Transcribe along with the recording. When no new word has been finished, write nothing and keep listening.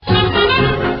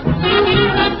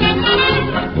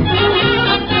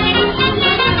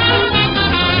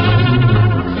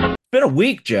been a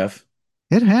week, Jeff.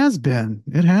 It has been.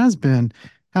 It has been.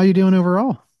 How you doing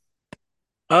overall?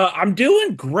 I'm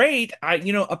doing great.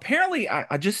 Apparently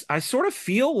I sort of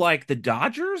feel like the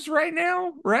Dodgers right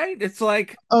now, right? It's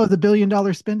like, Oh, the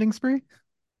billion-dollar spending spree?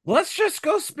 let's just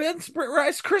go spend Sprint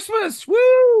Rice Christmas.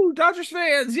 Woo! Dodgers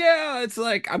fans. Yeah. It's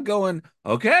like I'm going,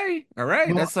 okay, all right.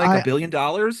 Well, That's like $1 billion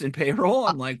in payroll.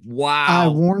 I I'm like, I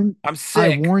wow. warn I'm I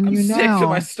sick. warn I'm you sick to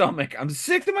my now. stomach. I'm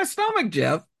sick to my stomach,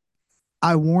 Jeff.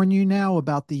 I warn you now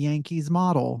about the Yankees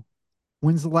model.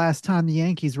 When's the last time the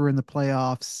Yankees were in the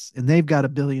playoffs and they've got a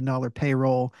billion-dollar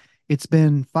payroll? It's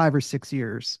been 5 or 6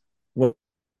 years. Well,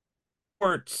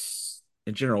 sports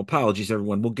in general, apologies,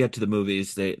 everyone. We'll get to the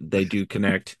movies. They do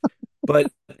connect.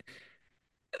 But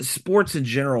sports in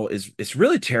general is it's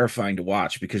really terrifying to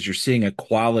watch because you're seeing a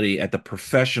quality at the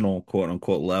professional quote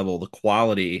unquote level. The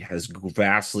quality has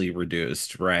vastly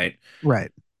reduced, right?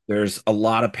 Right. There's a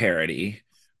lot of parity,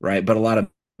 right? But a lot of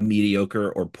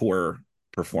mediocre or poor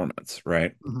performance,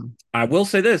 right? Hmm. I will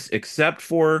say this, except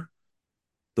for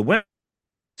the women's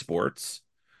sports,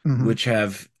 Hmm. which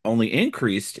have only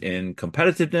increased in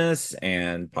competitiveness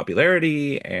and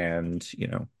popularity and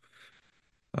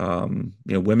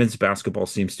women's basketball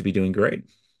seems to be doing great.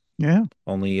 Yeah.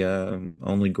 Only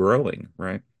growing,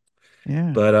 right?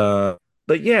 Yeah. But uh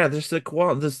but yeah, there's the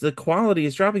quality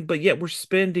is dropping, but yet we're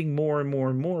spending more and more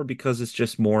and more because it's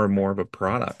just more and more of a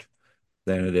product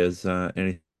than it is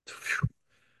any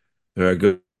very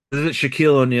good. Is it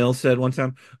Shaquille O'Neal said one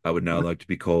time, I would now like to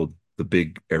be called the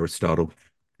big Aristotle.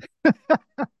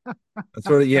 That's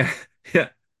sort of yeah, yeah.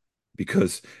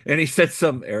 Because and he said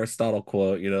some Aristotle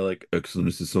quote, like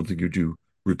excellence is something you do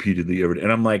repeatedly every day.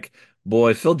 And I'm like,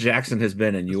 boy, Phil Jackson has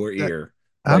been in your That- ear.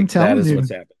 I'm Like that telling is what's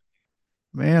you, happening.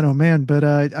 man, oh man. But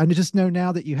I just know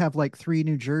now that you have like three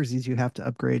new jerseys you have to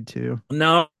upgrade to.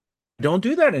 No, don't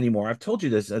do that anymore. I've told you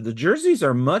this. The jerseys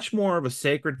are much more of a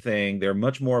sacred thing. They're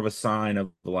much more of a sign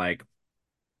of like,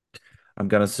 I'm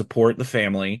gonna support the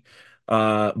family.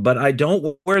 But I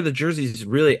don't wear the jerseys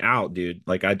really out, dude.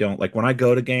 Like I don't like when I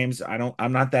go to games,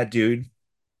 I'm not that dude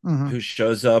Hmm. who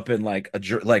shows up in like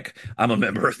like I'm a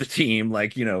member of the team,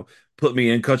 like put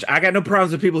me in, coach. I got no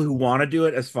problems with people who want to do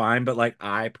it as fine, but like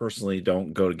I personally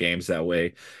don't go to games that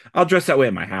way. I'll dress that way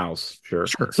at my house, sure.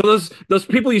 Sure. So those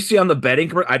people you see on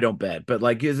the I don't bet, but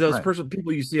like is those Right. person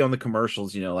people you see on the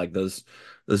commercials, like those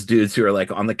dudes who are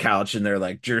like on the couch in their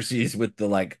like jerseys with the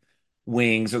like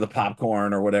wings or the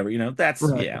popcorn or whatever, that's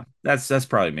Right. yeah, that's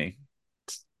probably me.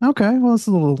 Okay. Well, it's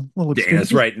a little extreme. Dana's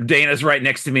Just right. Dana's right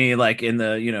next to me, like in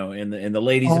the in the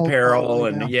ladies' all the way apparel,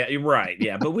 and down. yeah, you're right,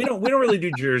 yeah. But we don't really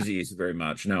do jerseys very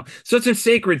much, no. So it's a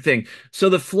sacred thing. So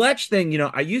the Fletch thing,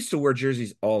 I used to wear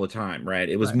jerseys all the time, right?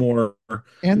 It was Right. more,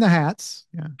 And the hats.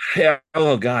 Yeah. yeah.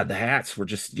 Oh God, the hats were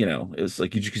just, it was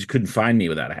like you couldn't find me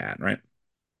without a hat, right?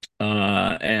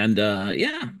 And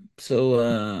yeah.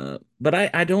 So but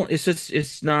I don't. It's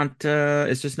just not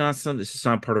something. It's just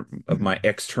not part of Yeah. my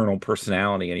external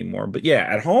personality anymore. But yeah,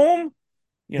 at home,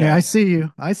 you Yeah, I know. see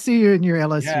you. I see you in your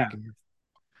LSU Yeah. gear.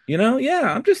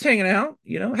 Yeah, I'm just hanging out.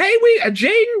 Hey, we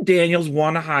Jaden Daniels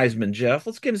won a Heisman, Jeff.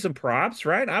 Let's give him some props,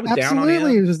 right? I was down on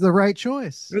Absolutely. It him. was the right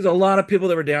choice. There's a lot of people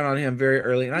that were down on him very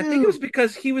early, and I think it was No.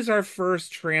 because he was our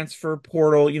first transfer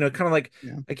portal. Kind of like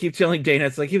Yeah. I keep telling Dana,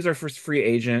 it's like he was our first free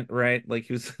agent, right? Like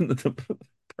he was the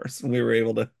person we were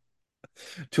able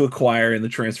to acquire in the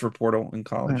transfer portal in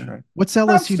college, Yeah. right? What's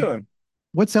Props LSU? to him.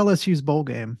 What's LSU's bowl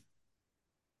game?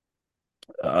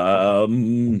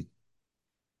 Um,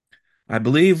 I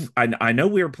believe I know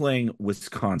we were playing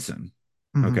Wisconsin.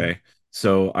 Hmm. Okay.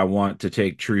 So I want to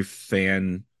take true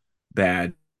fan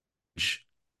badge,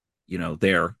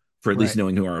 there for at least Right.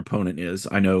 knowing who our opponent is.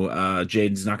 I know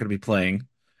Jaden's not going to be playing,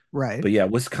 Right. but yeah,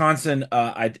 Wisconsin,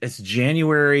 it's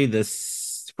January the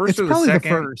first It's or the probably the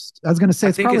second. first. I was going to say I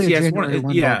it's think probably it's a yes, one January 1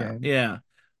 bowl yeah, game. yeah.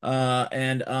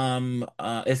 And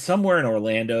it's somewhere in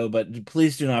Orlando, but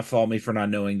please do not fault me for not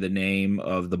knowing the name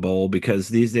of the bowl because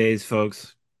these days,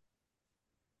 folks,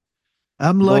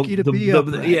 I'm Bowl lucky to be yeah,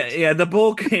 upright. yeah, the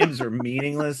bowl games are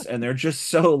meaningless and they're just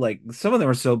so like some of them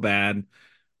are so bad.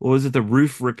 What was it? The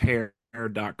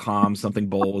roofrepair.com something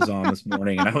bowl was on this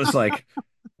morning, and I was like,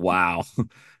 wow,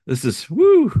 this is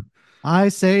woo. I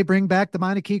say bring back the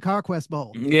Meineke Conquest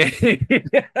Bowl. Yeah.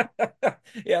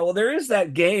 Yeah, well, there is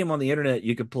that game on the internet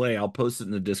you could play. I'll post it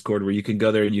in the Discord where you can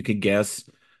go there and you can guess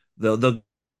the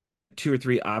two or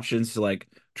three options to like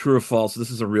true or false. This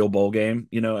is a real bowl game,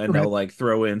 and they'll Right. like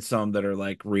throw in some that are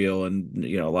like real and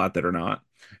a lot that are not.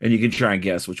 And you can try and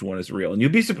guess which one is real. And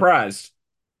you'd be surprised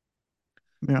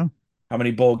Yeah. how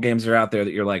many bowl games are out there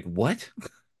that you're like, what?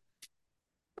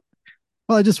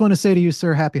 Well, I just want to say to you,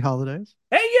 sir, happy holidays.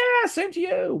 Hey, same to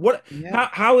you. What? Yeah.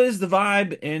 How is the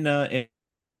vibe in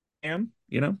Am?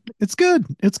 You know? It's good.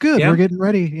 It's good. We're Yeah. getting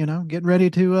ready, getting ready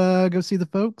to go see the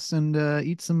folks and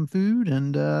eat some food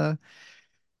and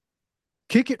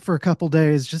kick it for a couple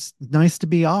days. Just nice to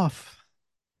be off.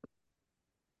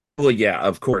 Well, yeah,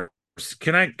 of course.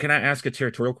 Can I ask a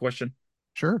territorial question?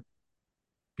 Sure.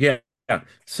 Yeah. Yeah.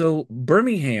 So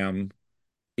Birmingham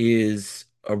is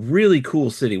a really cool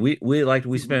city. We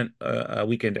Mhm. spent a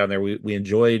weekend down there. We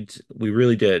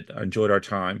really did enjoyed our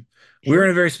time. We're Sure.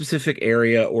 in a very specific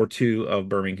area or two of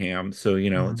Birmingham, so it's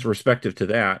Mhm. respective to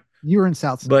that. You were in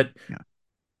South Side. But Yeah.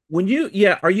 when you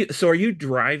yeah, are you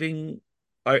driving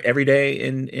every day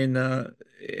in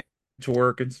to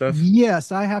work and stuff?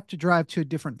 Yes, I have to drive to a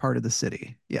different part of the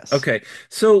city. Yes. Okay.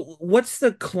 So what's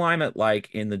the climate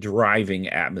like in the driving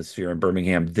atmosphere in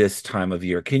Birmingham this time of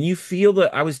year? Can you feel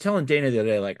the I was telling Dana the other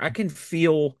day, like I can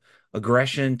feel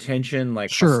aggression, tension, like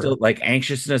Sure. hostility, like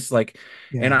anxiousness, like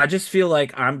and Yeah. I just feel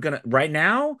like I'm gonna right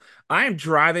now, I am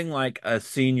driving like a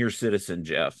senior citizen,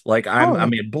 Jeff. Like Oh, yeah.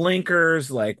 I'm in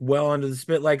blinkers, like well under the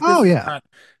spit. Like Oh, this is yeah. not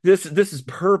this is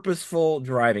purposeful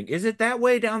driving. Is it that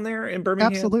way down there in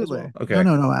Birmingham as Absolutely. well? No, Okay.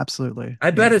 no, no, absolutely.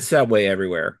 I bet Yeah. it's that way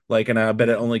everywhere. Like, and I bet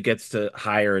it Yeah. only gets to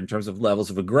higher in terms of levels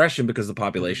of aggression because the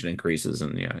population Mhm. increases.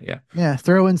 And yeah, yeah. Yeah.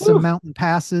 Throw in some Woo. mountain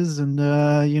passes and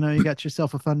you got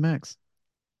yourself a fun mix.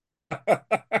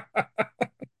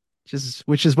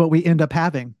 Which is what we end up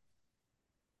having.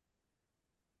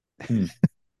 Hmm.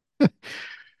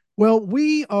 Well,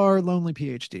 we are lonely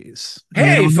PhDs, and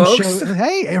Hey, on this show, folks.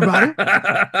 hey everybody,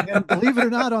 and believe it or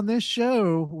not, on this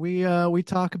show we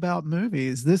talk about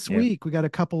movies. This Yeah. week we got a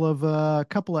couple of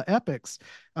epics.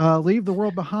 Leave the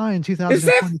World Behind, Is that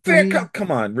fair? 2023. Come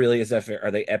on, really? Is that fair?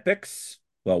 Are they epics?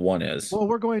 Well, one is Well,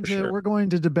 we're going for to sure. we're going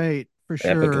to debate for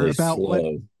sure Epically about what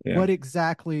slow. Yeah. what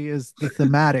exactly is the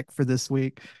thematic for this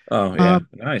week. Oh, yeah. Um,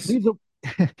 Nice. leave the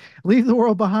Leave the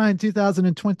World Behind,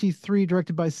 2023,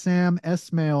 directed by Sam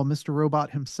Esmail, Mr.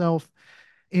 Robot himself.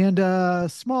 And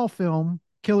small film,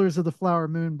 Killers of the Flower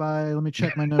Moon by, let me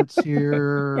check my notes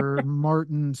here,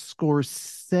 Martin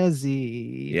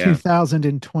Scorsese, Yeah.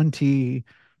 2023.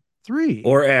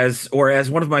 Or as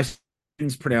one of my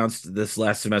students pronounced this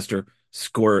last semester,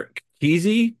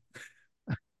 Scorsese.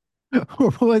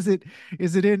 Or was it,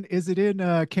 is it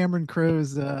in Cameron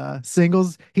Crowe's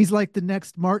singles? He's like the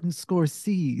next Martin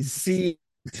Scorsese. See.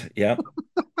 Yep.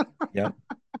 Yep.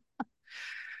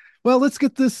 Well, let's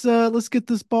get this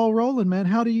ball rolling, man.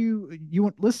 How do you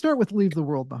want, let's start with Leave the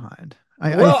World Behind.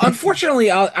 I Well, think, unfortunately,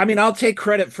 I'll take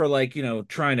credit for like,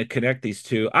 trying to connect these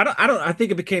two. I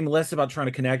think it became less about trying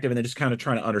to connect them and then just kind of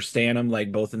trying to understand them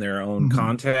like both in their own mhm.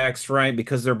 context, right?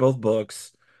 Because they're both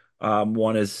books.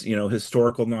 One is,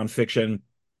 historical nonfiction,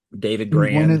 David One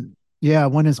is, Grann, yeah,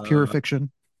 one is pure uh,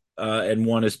 fiction. and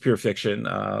one is pure fiction,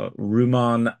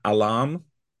 Ruman Alam.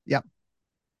 Yep.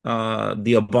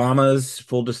 The Obamas,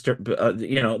 full disturb,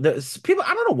 there's people,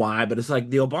 I don't know why, but it's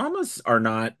like the Obamas are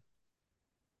not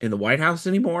in the White House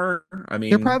anymore. I They're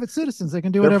mean, private citizens. They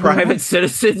can do they're whatever they private want.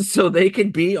 citizens, so they can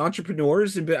be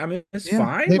entrepreneurs and I mean, it's Yeah.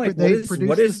 fine. They Like, they what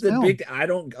produce is this the film. big? I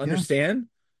don't Yeah. understand.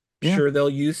 Yeah. Sure, they'll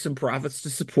use some profits to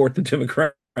support the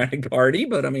Democratic Party,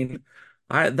 but I mean,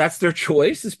 that's their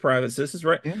choice as private citizens,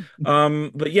 right? Yeah.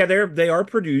 But yeah, they are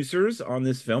producers on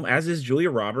this film, as is Julia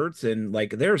Roberts, and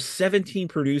like there are 17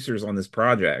 producers on this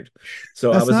project. So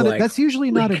I That's was not like, that's usually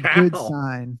holy not a good cow.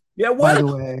 sign, Yeah, by the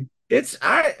what? way. It's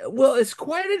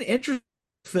quite an interesting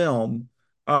film.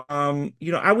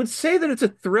 I would say that it's a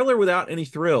thriller without any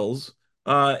thrills.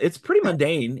 It's pretty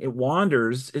mundane. It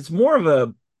wanders. It's more of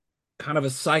a kind of a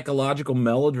psychological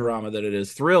melodrama than it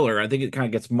is thriller. I think it kind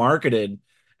of gets marketed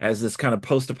as this kind of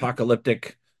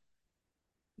post-apocalyptic,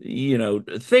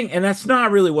 thing, and that's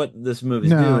not really what this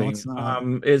movie's No, doing. it's not.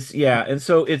 It's yeah, and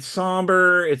so it's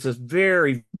somber. It's a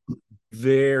very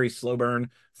very slow burn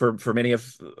for many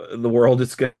of the world.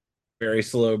 It's going very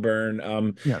slow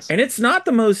burn. Yes. And it's not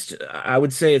the most. I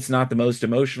would say it's not the most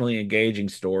emotionally engaging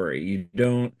story. You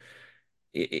don't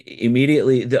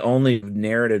immediately. The only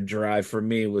narrative drive for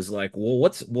me was like,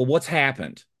 what's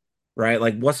happened, right?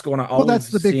 Like, what's going on? Well, All we've that's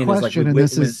the big seen is like we question, and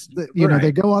this witnessed, is that they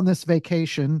right? go on this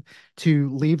vacation to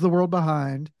leave the world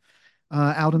behind,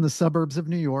 out in the suburbs of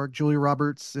New York. Julia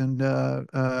Roberts and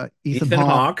Ethan Ethan Hawke,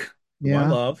 Hawke, who I yeah,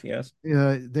 love, yes.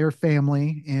 their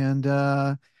family,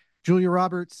 and Julia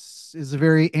Roberts is a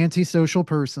very antisocial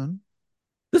person,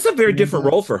 This is a very and different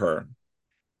role for her.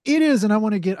 it is, and I'm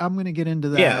going to get into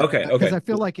Yeah. that Okay. because Okay. I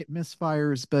feel like it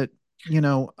misfires, but you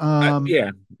know,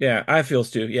 Yeah. Yeah. I feels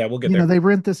too. Yeah. We'll get they there.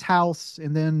 rent this house,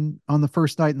 and then on the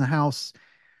first night in the house,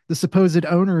 the supposed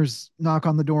owners knock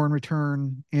on the door in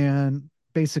return, and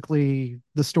basically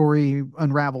the story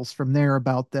unravels from there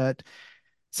about that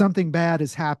something bad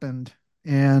has happened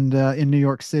and in New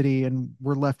York City, and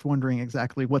we're left wondering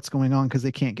exactly what's going on because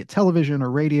they can't get television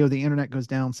or radio. The internet goes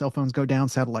down, cell phones go down,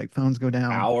 satellite phones go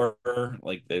down. Power,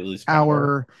 like they lose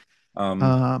power. Power. Um,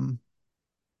 Um,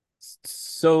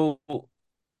 so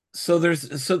so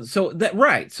that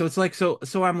right. So it's like so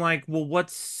I'm like, well,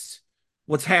 what's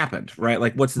happened, right?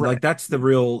 Like what's right. like that's the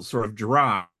real sort of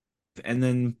drive. And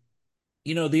then,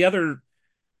 the other,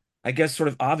 I guess, sort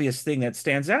of obvious thing that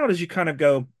stands out is you kind of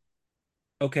go,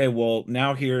 okay, well,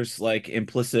 now here's like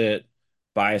implicit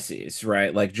biases,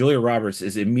 right? Like Julia Roberts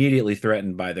is immediately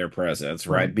threatened by their presence,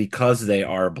 Right. right? Because they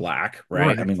are black,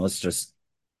 right? I Right. mean,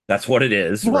 that's what it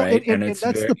is, Well, right? And and it's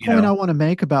that's very, the point I want to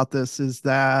make about this is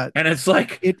that and it's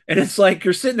like, it and it's like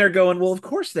you're sitting there going, well, of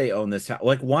course they own this house.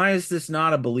 Like, why is this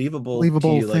not a believable to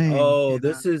believable you? Like, thing. oh, Yeah.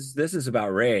 this is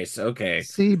about race. Okay,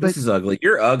 See, but this is ugly.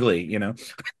 You're ugly.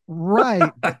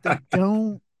 right, but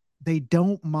they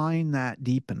don't mine that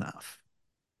deep enough.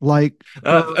 Like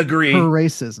her Agree,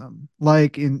 racism.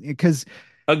 Like in because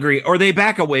agree. Or they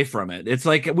back away from it. It's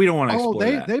like we don't want to oh, explore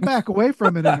they back away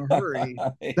from it in a hurry.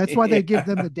 That's why they give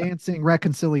them Yeah. the dancing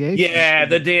reconciliation Yeah,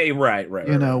 the scene, day, right, right,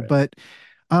 right, right, right. but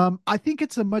I think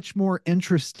it's a much more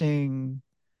interesting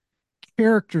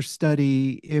character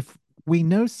study if we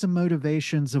know some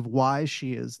motivations of why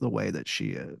she is the way that she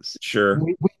is. Sure.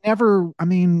 We never, I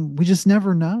mean, we just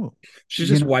never know. She's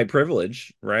You just know, white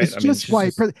privilege, right? it's I mean, just she's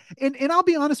white. just And I'll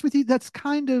be honest with you, that's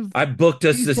kind of I booked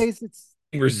us these this days it's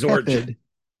resort tepid.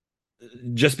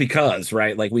 just because,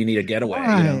 right? Like we need a getaway.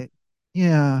 Right.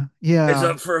 Yeah. It's Yeah.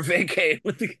 up for a vacay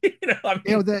with the, I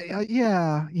You know, mean,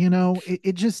 yeah,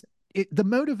 it just the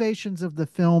motivations of the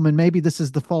film, and maybe this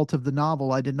is the fault of the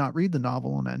novel. I did not read the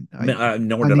novel, and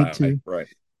nor I did need I, to. right?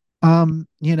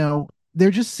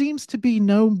 There just seems to be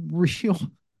no real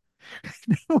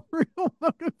no real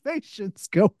motivations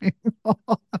going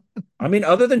on. I mean,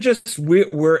 other than just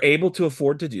we're able to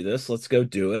afford to do this, let's go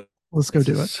do it. Let's go It's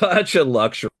do it. such a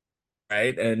luxury,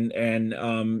 right? And and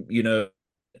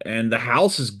the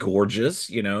house is gorgeous.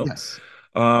 Yes.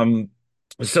 Um,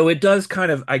 so it does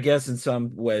kind of, I guess, in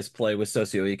some ways play with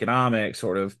socioeconomic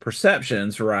sort of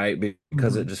perceptions, right?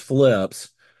 Because it Hmm. just flips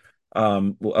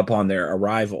upon their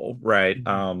arrival, right?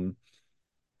 Hmm.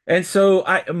 And so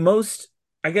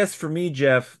I guess for me,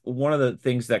 Jeff, one of the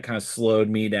things that kind of slowed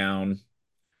me down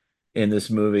in this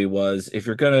movie was if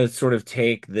you're going to sort of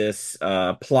take this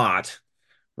plot,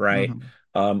 right? Hmm.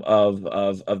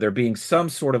 Of there being some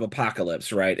sort of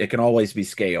apocalypse, right? It can always be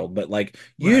scaled, but like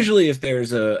Right. usually if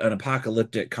there's an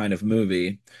apocalyptic kind of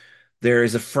movie, there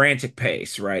is a frantic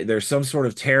pace, right? There's some sort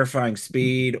of terrifying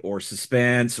speed or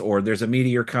suspense, or there's a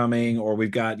meteor coming, or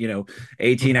we've got,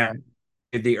 18 hours Right.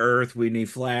 of the Earth, we need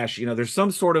Flash, there's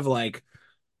some sort of like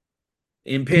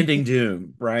In, impending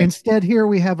doom, right? instead, here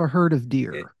we have a herd of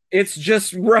deer. It's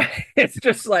just right. It's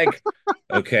just like,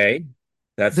 okay,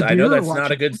 The I know deer are that's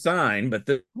not a watching good us. sign, but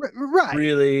the Right.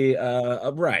 really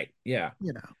right, yeah.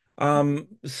 You know.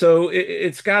 So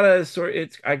it's got a sort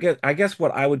it's I guess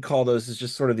what I would call those is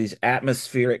just sort of these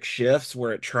atmospheric shifts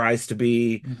where it tries to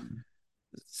be Mhm.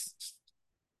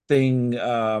 thing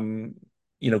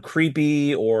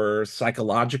creepy or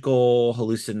psychological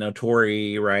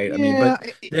hallucinatory, right? I mean, Yeah.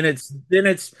 but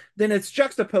then it's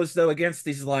juxtaposed though against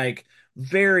these like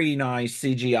very nice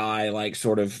CGI, like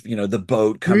sort of the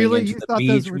boat coming Really? into You the thought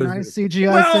those beach were with, nice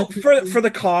CGI well, set for pieces?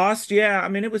 the cost, yeah, I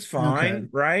mean it was Okay. fine,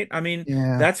 right? I mean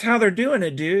Yeah. that's how they're doing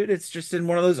it, dude. It's just in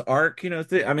one of those arc,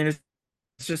 I mean it's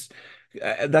just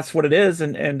that's what it is,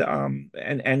 and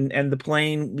the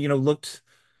plane looked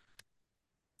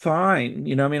fine.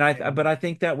 I mean, but I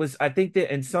think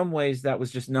that in some ways that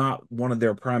was just not one of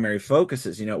their primary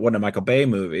focuses. It wasn't a Michael Bay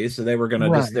movie, so they Right. were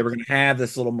gonna have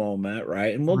this little moment,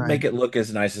 right? And we'll make Right. it look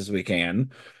as nice as we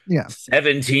can. Yeah.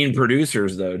 17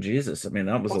 producers though, Jesus. I mean,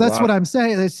 that was Well, a that's what lot, I'm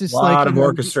saying. It's just like, lot of you gotta,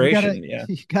 orchestration. Yeah.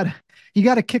 you gotta, you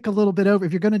gotta kick a little bit over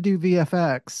if you're going to do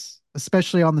VFX,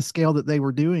 especially on the scale that they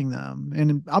were doing them.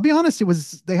 And I'll be honest,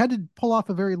 they had to pull off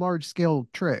a very large scale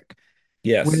trick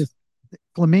Yes. with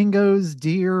flamingos,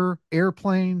 deer,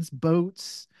 airplanes,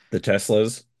 boats, The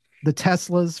Teslas. the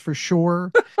Teslas for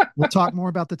sure. We'll talk more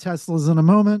about the Teslas in a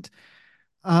moment.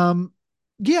 Um,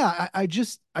 yeah, I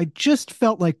just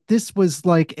felt like this was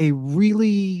like a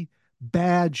really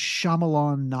bad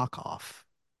Shyamalan knockoff.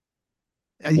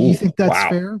 You Ooh, think that's wow.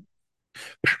 fair?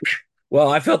 Well,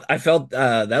 I felt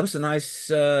that was a nice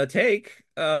take.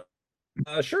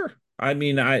 Sure. I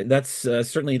mean, I that's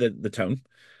certainly the tone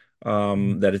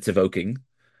that it's evoking.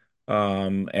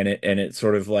 And it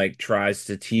sort of like tries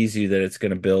to tease you that it's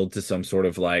going to build to some sort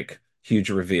of like huge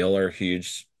reveal or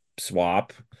huge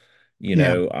swap,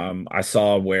 Yeah. I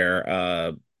saw where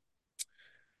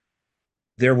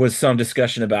there was some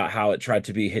discussion about how it tried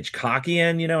to be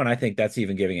Hitchcockian, and I think that's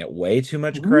even giving it way too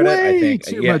much credit. I Way think,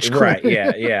 too yeah, much right, credit.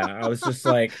 yeah, yeah. I was just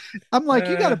like, I'm like,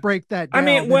 you got to uh, break that I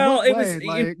mean, down. In well, what it was, way?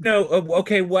 Like,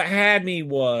 okay, what had me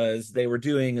was they were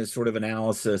doing a sort of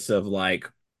analysis of like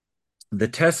the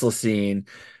Tesla scene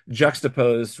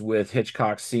juxtaposed with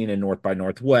Hitchcock's scene in North by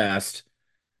Northwest.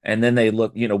 And then they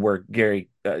look, where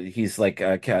he's like,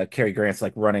 Cary Grant's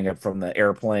like running up from the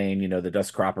airplane, the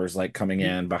dust cropper's like coming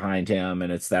in behind him,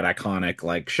 and it's that iconic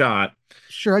like shot.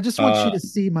 sure. I just want you Uh, to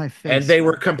see my and face they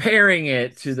were right now. comparing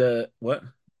it to the what?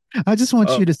 I just want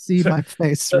Oh, you to see my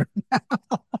face right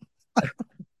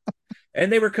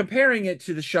and they were comparing it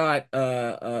to the shot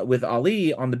with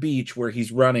Ali on the beach where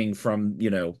he's running from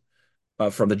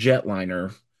the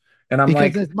jetliner. And I'm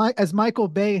because like, as Michael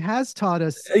Bay has taught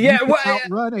us, you yeah, can well,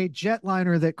 outrun a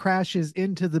jetliner that crashes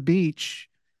into the beach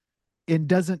and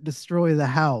doesn't destroy the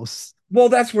house.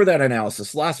 that's where that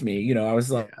analysis lost me. I was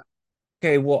like, Yeah.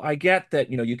 okay, well, I get that,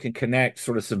 you can connect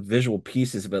sort of some visual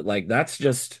pieces, but like that's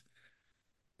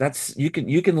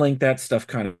you can link that stuff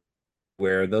kind of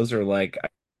where those are like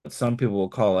what some people will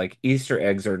call like Easter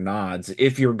eggs or nods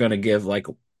if you're going to give like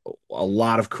a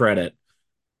lot of credit,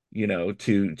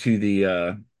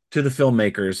 to the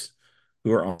filmmakers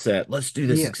who are on set. Let's do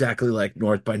this Yes. exactly like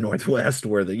North by Northwest,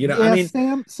 where I Yeah, mean,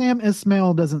 Sam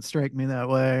Ismail doesn't strike me that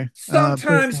way, based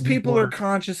sometimes on his people are work.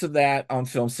 conscious of that on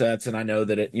film sets, and I know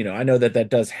that I know that that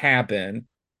does happen.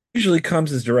 Usually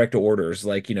comes as direct orders,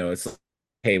 like, it's like,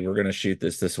 hey, we're going to shoot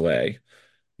this way,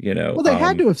 you know. Well, they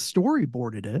had Um, to have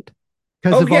storyboarded it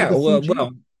because oh of all yeah, the well, CG.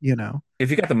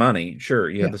 if you got the money, sure,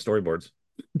 you have Yeah, the storyboards.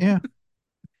 yeah.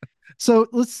 So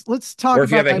let's talk Or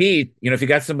if you about have a I Heath, if you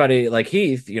got somebody like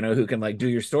Heath, who can like do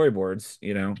your storyboards,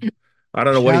 I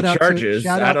don't know what he charges.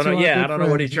 shout I out don't know. to our Yeah, I good don't know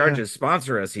what he friends. Yeah. charges.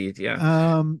 Sponsor us, Heath. Yeah.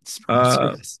 Sponsor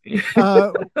Uh, us.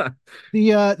 Uh,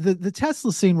 the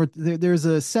Tesla scene where there's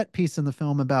a set piece in the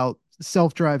film about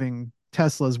self-driving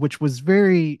Teslas, which was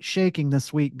very shaking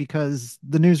this week because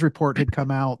the news report had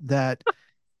come out that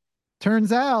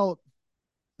turns out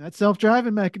that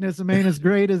self-driving mechanism ain't as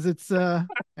great as it's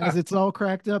all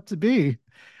cracked up to be.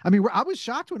 I mean, I was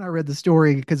shocked when I read the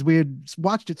story because we had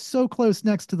watched it so close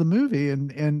next to the movie,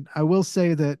 and I will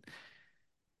say that,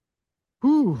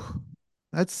 whew,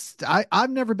 I've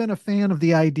never been a fan of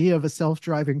the idea of a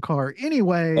self-driving car.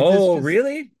 Anyway, this oh, just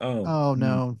really? Oh, oh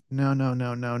no, no, no,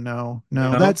 no, no, no,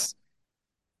 no. no.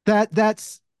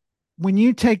 That's when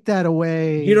you take that You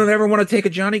away. don't ever want to take a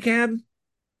Johnny cab?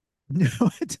 No,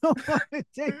 I don't want to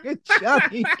take a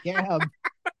Johnny Cab.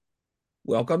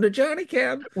 Welcome to Johnny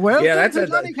Cab. Yeah, Welcome to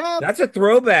Johnny Cab. that's a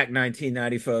throwback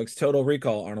 1990, folks. Total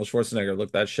Recall. Arnold Schwarzenegger.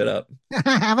 Look that shit up.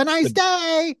 Have a nice The,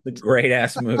 day. the great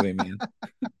ass movie, man.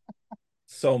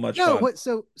 So much No, fun. what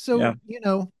so Yeah.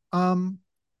 so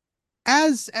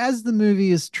as the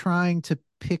movie is trying to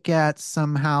pick at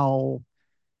somehow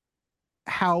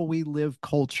how we live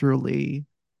culturally,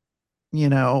 you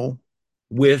know,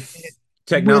 With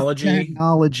with technology.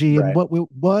 technology, and Right. what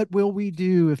will we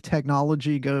do if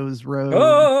technology goes rogue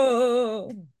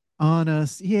Oh. on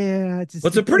us? Yeah, Well,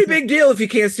 it's a it pretty doesn't. big deal if you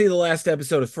can't see the last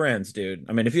episode of Friends, dude.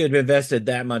 I mean, if you had invested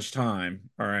that much time.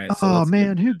 All right, so Oh let's get.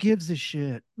 man, who gives a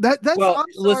shit? That's Well, I'm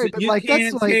sorry, listen, but you like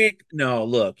that's can't like take. No,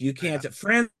 look, you yeah, can't.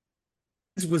 Friends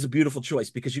was a beautiful choice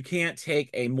because you can't take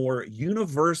a more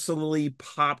universally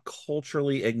pop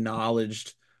culturally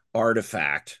acknowledged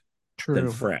artifact than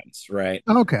true. Friends, right?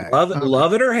 Okay, okay.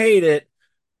 Love it or hate it.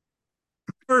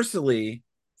 Personally,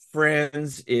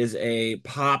 Friends is a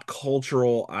pop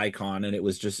cultural icon, and it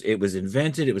was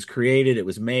invented, it was created, it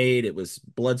was made, it was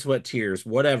blood, sweat, tears,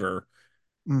 whatever.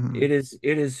 Hmm. It is,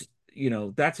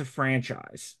 that's a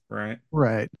franchise, right?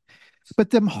 Right.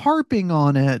 But them harping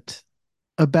on it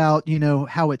about,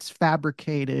 how it's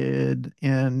fabricated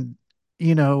and,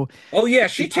 you know, Oh yeah,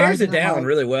 she the tears it idea down like,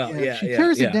 really well. yeah, Yeah, she yeah,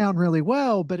 tears it yeah. down really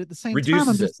well, but at the same time,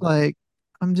 Reduces it.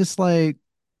 I'm just like,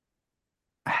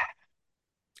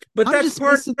 But I'm that's just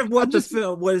part missing, of I'm what the just,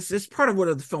 film was. It's part of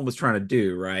what the film was trying to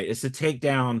do, right? Is to take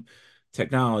down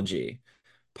technology,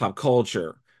 pop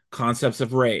culture, concepts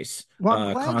of race, well, I'm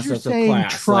glad you're concepts of saying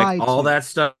class, like try all to. that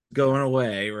stuff going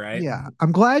away, right? Yeah.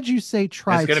 I'm glad you say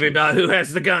It's try going to be to. about who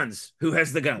has the guns. Who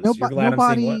has the guns? You're glad I'm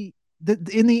seeing what? Nobody,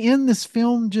 in the end, this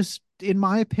film just, in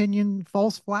my opinion,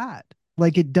 falls flat.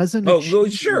 Like it doesn't Oh, well,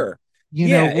 achieve, sure.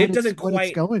 Yeah, it what doesn't it's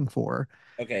quite. going for.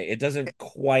 Okay, it doesn't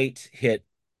quite hit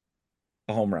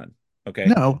a home run. Okay,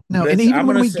 No, no. but And it's. even I'm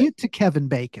when gonna we say, get to Kevin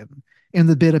Bacon in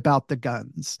the bit about the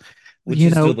guns, which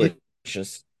is it,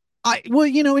 delicious.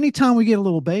 anytime we get a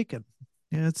little bacon,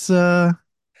 it's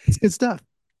it's good stuff.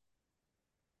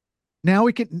 Now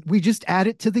we just add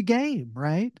it to the game,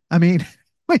 right? I mean,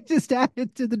 we just add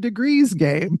it to the degrees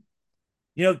game.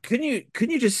 Couldn't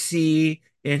you just see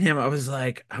in him? I was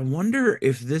like, I wonder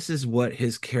if this is what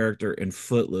his character in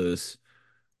Footloose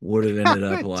would have How ended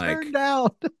up it like turned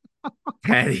out.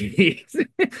 had he,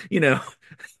 you know,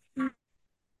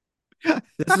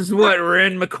 this is what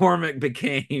Ren McCormick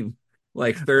became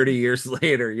like 30 years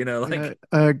later, uh, like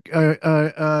uh, uh, uh,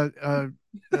 uh, uh,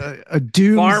 a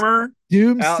farmer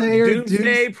out doomsayer,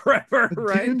 doomsday prepper, a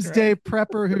right? doomsday Right.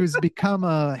 prepper who's become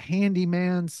a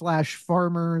handyman slash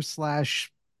farmer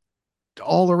slash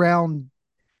all around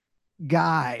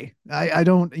guy. I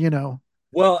don't,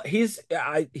 Well, he's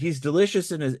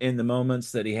delicious in the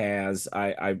moments that he has.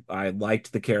 I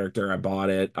liked the character. I bought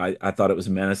it. I thought it was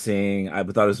menacing. I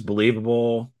thought it was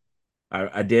believable.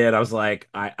 I did. I was like,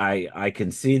 I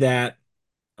can see that.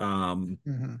 Um,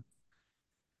 Mhm.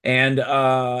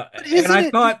 But and isn't I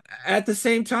it? thought at the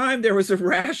same time there was a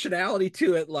rationality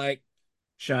to it, like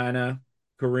China,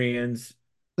 Koreans.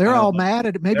 They're Uh, all mad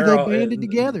at it. Maybe they're they all banded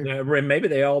together. maybe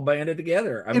they all banded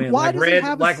together. I And mean, why does he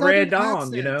have a Like southern Red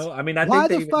Dawn, accent? I mean, I Why think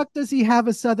the they. fuck does he have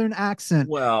a southern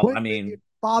accent? Well, What I it mean,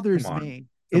 come bothers on, me.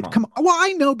 come It on. come well,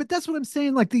 I know, but that's what I'm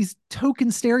saying. Like these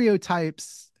token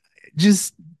stereotypes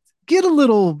just get a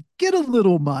little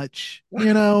much,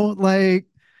 like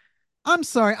I'm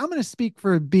sorry, I'm gonna speak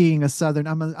for being a southern.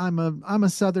 I'm a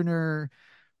southerner,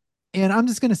 and I'm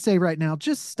just gonna say right now,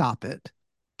 just stop it.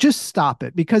 Just stop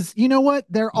it. Because you know what?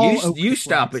 They're all over You the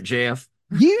stop place. it, Jeff.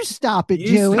 You stop it, You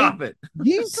Joey. stop it.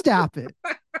 You stop it.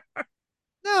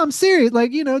 No, I'm serious.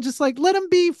 Like, just like let them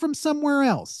be from somewhere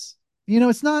else.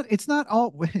 It's not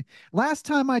all. Last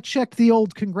time I checked the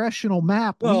old congressional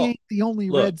map, we Well, ain't the only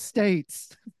look, red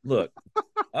states. look.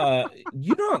 Uh,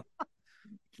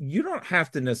 you don't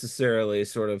have to necessarily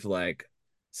sort of like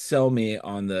sell me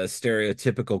on the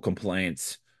stereotypical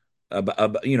complaints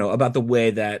about the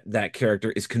way that that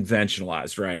character is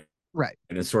conventionalized, right? Right.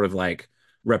 And it's sort of like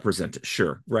represented.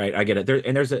 Sure, right. I get it.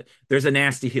 There's a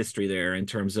nasty history there in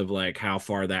terms of like how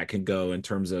far that can go in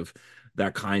terms of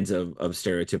that kinds of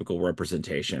stereotypical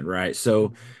representation, right?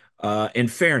 So, Mhm. in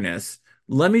fairness,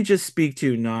 let me just speak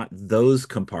to not those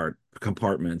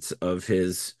compartments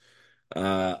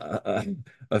uh,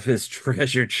 of his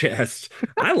treasure chest.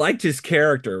 I liked his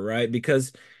character, right?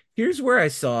 Because here's where I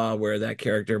saw where that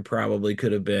character probably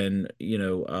could have been,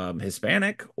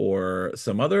 Hispanic or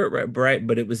some other, right?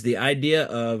 But it was the idea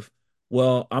of,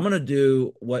 well, I'm gonna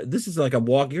do what this is like a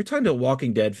walk. You're talking to a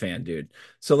Walking Dead fan, dude.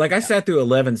 So like I Yeah. sat through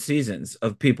 11 seasons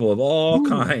of people of all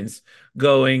Ooh. kinds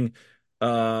going,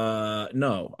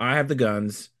 no, I have the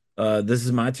guns. This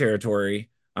is my territory.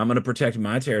 I'm gonna protect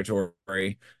my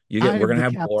territory. I We're am gonna the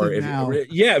have war captain if now.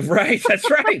 yeah, right. That's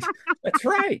right. That's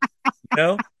right. You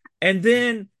know, and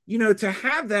then, to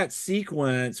have that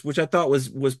sequence, which I thought was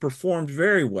performed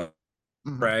very well,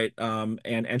 Mhm. right?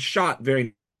 And shot very,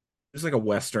 it was like a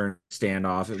Western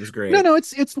standoff. It was No, great. no,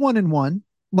 it's 1-1.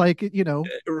 Like,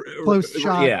 close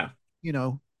shot, Yeah. you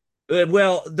know.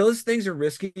 Well, those things are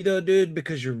risky though, dude,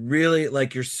 because you're really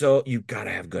like you gotta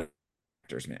have good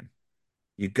actors, man.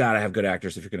 You got to have good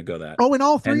actors if you're going to go that. Oh, and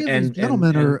all three And of these and and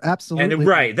gentlemen and are and absolutely,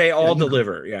 right, they yeah, all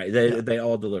deliver. Yeah, yeah. they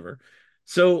all deliver.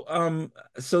 So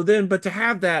then but to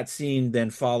have that scene then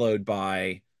followed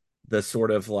by the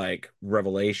sort of like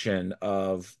revelation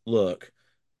of, look,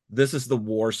 this is the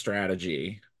war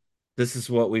strategy. This is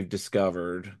what we've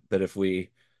discovered, that if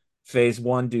we phase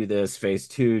one do this, phase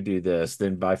two do this,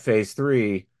 then by phase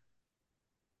three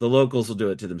the locals will do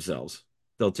it to themselves.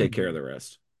 They'll take care of Mhm. the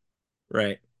rest.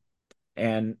 Right.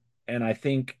 And I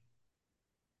think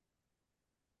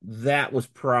that was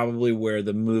probably where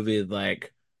the movie,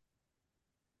 like,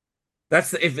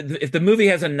 if the movie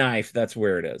has a knife, that's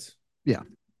where it is, Yeah.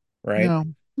 right? No,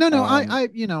 no, no. Um,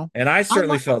 and I I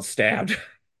certainly like. felt stabbed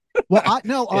Well, I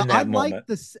no, in I that like moment.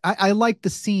 this. I like the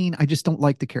scene. I just don't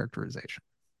like the characterization.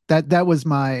 That was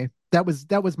my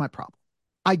problem.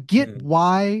 I get Mhm.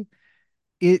 why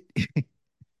it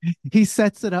he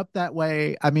sets it up that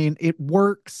way. I mean, it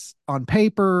works on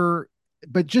paper,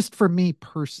 but just for me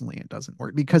personally, it doesn't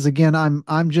work because again, I'm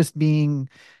being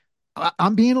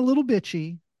a little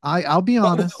bitchy. I'll be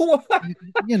honest. You,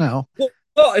 you know,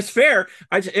 Well, it's fair.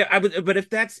 I would, but if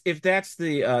that's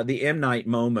the M Night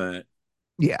moment,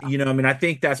 yeah, I mean, I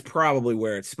think that's probably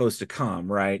where it's supposed to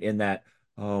come, right? In that,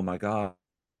 oh my God,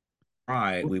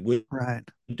 right, we would right.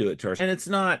 do it to ourselves, and it's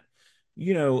not,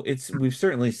 it's we've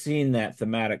certainly seen that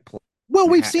thematic play Well,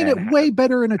 and we've seen it way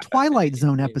better in a Twilight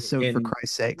Zone episode, for in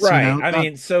Christ's sakes. right. I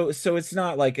mean, so it's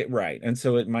not like it, right, and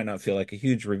so it might not feel like a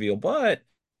huge reveal, but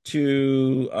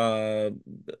to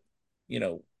you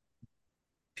know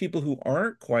people who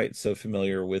aren't quite so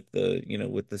familiar with the,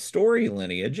 with the story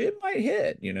lineage, it might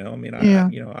hit, I mean, Yeah.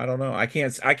 I don't know. I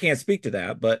can't speak to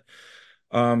that, but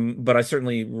I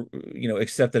certainly,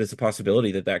 accept that it's a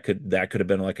possibility that could have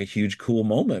been like a huge cool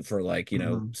moment for like,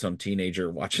 Mhm. some teenager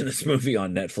watching this movie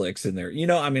on Netflix and they're,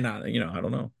 I mean, I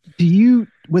don't know. Do you,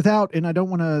 without, and I don't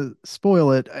want to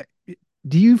spoil it,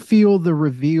 do you feel the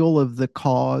reveal of the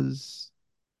cause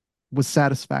was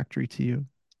satisfactory to you?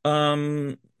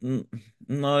 N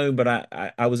no, but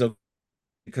I was okay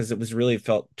because it was really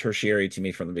felt tertiary to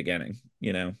me from the beginning,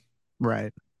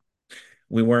 Right.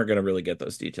 we weren't going to really get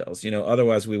those details.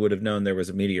 Otherwise we would have known there was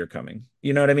a meteor coming.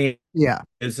 You know what I mean? Yeah.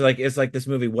 It's like this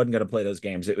movie wasn't going to play those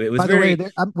games. It was By the way,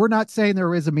 very, we're not saying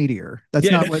there is a meteor.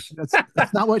 yeah, no,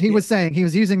 That's not what he yeah, was saying. He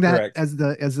was using that correct. as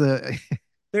the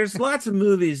There's lots of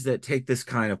movies that take this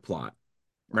kind of plot,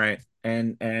 right?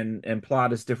 And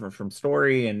plot is different from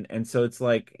story, and so it's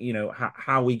like,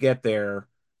 how we get there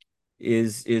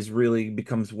is really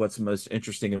becomes what's most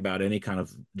interesting about any kind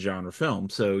of genre film.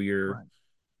 So right.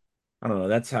 I don't know,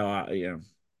 that's how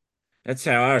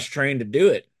I was trained to do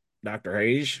it, Dr.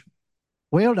 Hayes.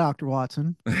 Well, Dr.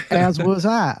 Watson, as was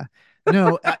I.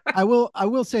 No, I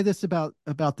will say this about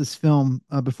this film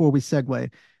before we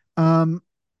segue. Um,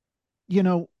 you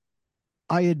know,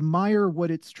 I admire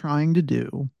what it's trying to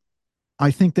do.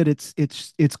 I think that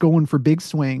it's going for big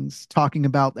swings, talking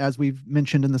about, as we've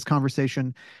mentioned in this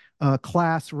conversation,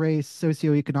 class, race,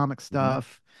 socioeconomic Mhm.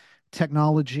 stuff,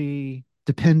 technology,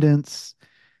 dependence,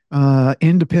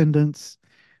 independence,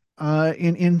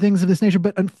 in things of this nature.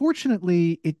 But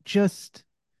unfortunately, it just,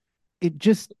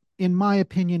 in my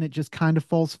opinion, it just kind of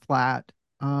falls flat.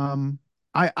 Um,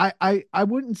 I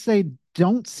wouldn't say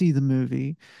don't see the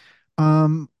movie,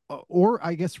 or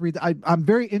I guess read. I'm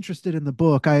very interested in the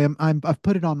book. I've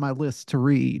put it on my list to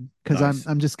read because I'm Nice.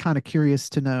 I'm just kind of curious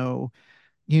to know,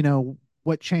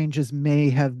 what changes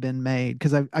may have been made,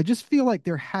 because I just feel like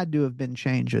there had to have been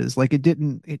changes. Like it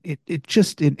didn't. It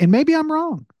just. And maybe I'm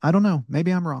wrong. I don't know.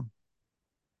 Maybe I'm wrong.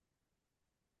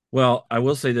 Well, I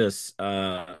will say this,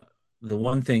 the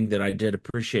one thing that I did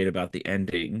appreciate about the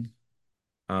ending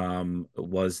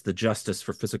was the justice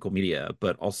for physical media,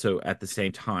 but also at the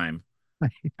same time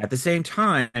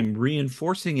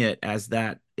reinforcing it as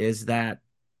that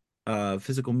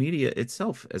physical media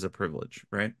itself as a privilege,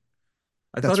 right?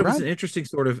 That's right.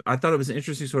 I thought it was an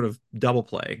interesting sort of double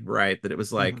play, right? That it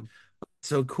was like Mhm.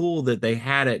 so cool that they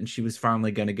had it and she was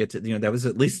finally going to get to, that was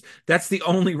at least that's the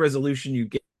only resolution you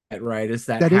get, right? Is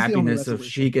that That is the only happiness of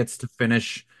resolution. she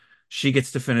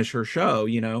gets to finish her show,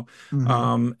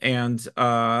 Hmm. and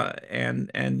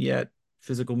yet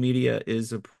physical media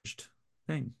is a pushed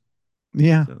thing.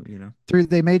 Yeah. So,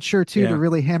 They made sure too to yeah.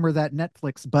 really hammer that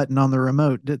Netflix button on the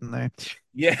remote, didn't they?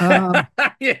 Yeah. Um,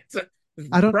 Yeah, it's a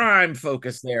I don't prime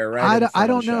focus there right in I front of the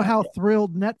don't know shot. how Yeah,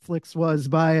 thrilled Netflix was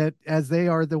by it, as they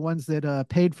are the ones that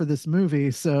paid for this movie.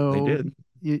 they So did.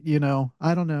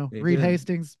 I don't know. They Reed did.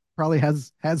 Hastings probably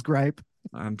has gripe.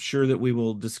 I'm sure that we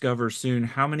will discover soon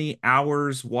how many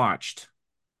hours watched,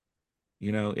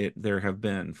 there have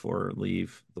been for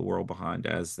Leave the World Behind,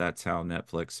 as that's how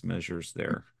Netflix measures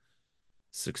their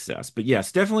success. But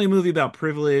yes, definitely a movie about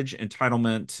privilege,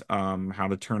 entitlement, how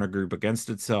to turn a group against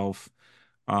itself.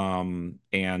 And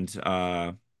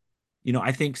I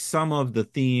think some of the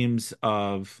themes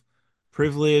of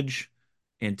privilege,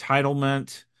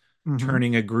 entitlement, Hmm.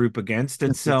 turning a group against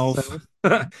Against itself,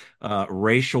 itself.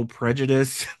 racial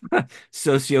prejudice,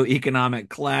 socioeconomic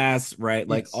class, right?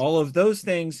 Like Yes. all of those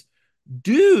things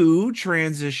do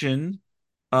transition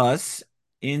us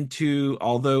into,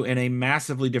 although in a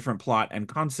massively different plot and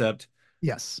concept,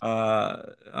 Yes.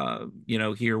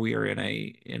 here we are in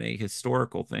a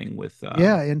historical thing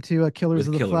Yeah, into Killers with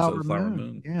of the Killers of the Flower Flower Moon.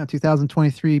 Moon. Yeah,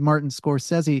 2023, Martin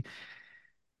Scorsese.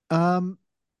 Um,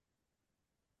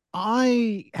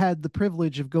 I had the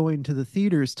privilege of going to the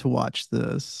theaters to watch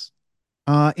this.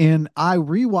 And I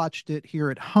rewatched it here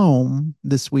at home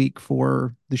this week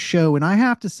for the show. And I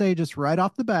have to say, just right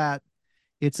off the bat,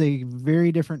 it's a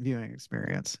very different viewing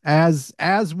experience, as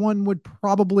one would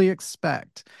probably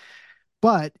expect.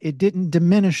 But it didn't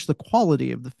diminish the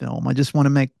quality of the film. I just want to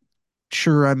make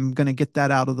sure I'm going to get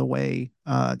that out of the way,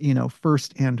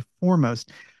 first and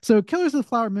foremost. So, Killers of the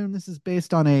Flower Moon. This is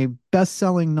based on a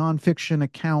best-selling nonfiction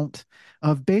account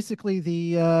of basically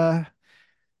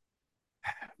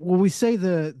we say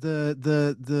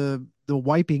the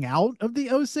wiping out of the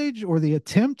Osage, or the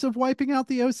attempt of wiping out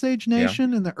the Osage Yeah,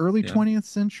 Nation in the early yeah. 20th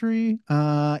century,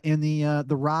 and the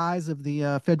rise of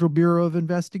the Federal Bureau of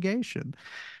Investigation,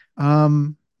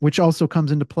 which also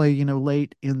comes into play,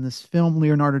 late in this film.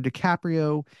 Leonardo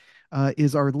DiCaprio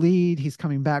is our lead. He's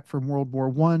coming back from World War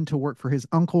I to work for his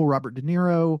uncle Robert De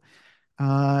Niro.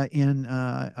 And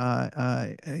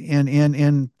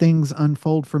things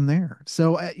unfold from there.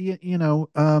 So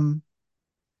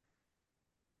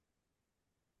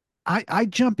I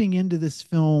jumping into this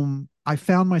film, I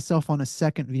found myself on a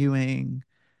second viewing,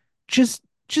 just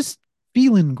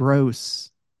feeling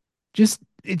gross. Just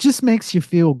it just makes you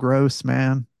feel gross,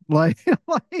 man. Like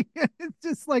like it's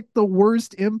just like the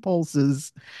worst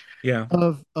impulses Yeah.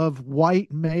 of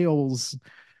white males.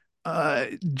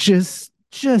 Just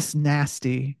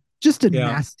nasty. Just a Yeah.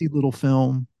 nasty little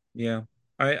film. Yeah.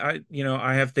 I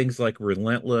have things like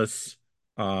relentless,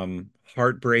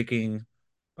 heartbreaking,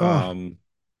 Oh, um,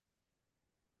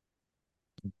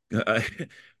 uh,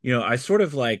 I sort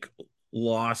of like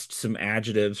lost some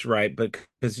adjectives, right? But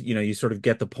because, you sort of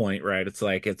get the point, right? It's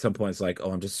like at some point it's like,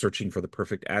 oh, I'm just searching for the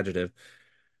perfect adjective.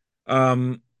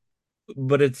 Um,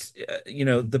 but it's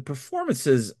the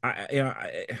performances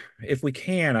if we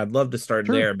can, I'd love to start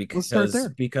sure. there Let's start because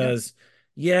there. Yeah.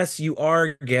 yes, you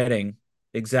are getting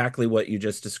exactly what you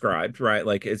just described, right?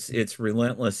 Like it's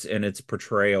relentless in its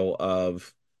portrayal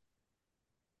of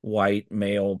white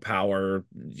male power,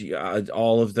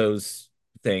 all of those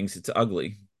things. It's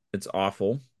ugly, it's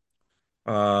awful.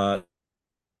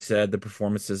 Said the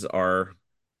performances are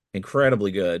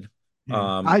incredibly good.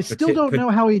 Yeah. I still don't know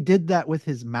how he did that with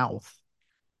his mouth.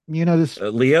 This,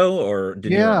 Leo or De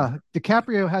Niro? yeah,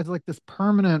 DiCaprio has like this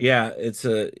permanent, Yeah, it's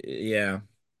a yeah,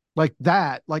 like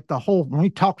that, like the whole, when he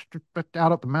talks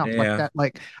out of the mouth like yeah, that.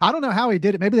 Like, I don't know how he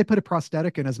did it. Maybe they put a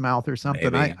prosthetic in his mouth or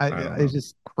something. maybe. I don't It's know.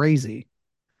 just crazy.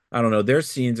 I don't know. Their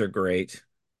scenes are great.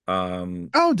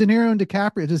 Um, Oh, De Niro and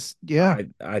DiCaprio, just, yeah,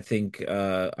 I think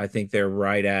they're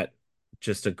right at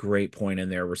just a great point in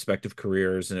their respective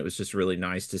careers, and it was just really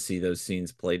nice to see those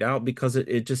scenes played out because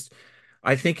it just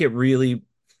I think it really,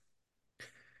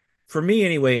 for me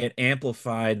anyway, it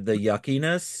amplified the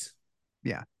yuckiness.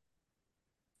 yeah.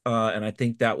 And I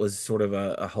think that was sort of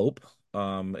a hope,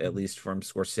 at least from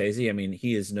Scorsese. I mean,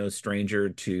 he is no stranger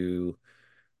to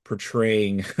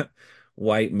portraying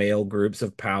white male groups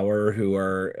of power who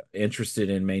are interested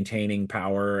in maintaining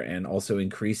power and also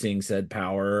increasing said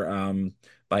power,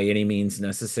 by any means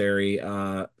necessary.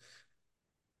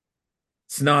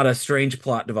 It's not a strange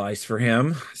plot device for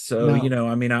him. So, No,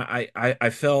 I mean, I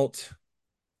felt,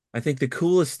 I think the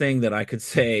coolest thing that I could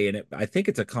say, and I think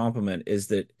it's a compliment, is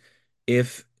that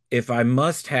if I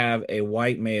must have a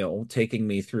white male taking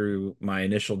me through my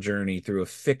initial journey through a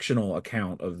fictional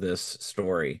account of this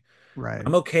story, right.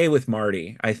 I'm okay with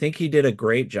Marty. I think he did a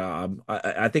great job.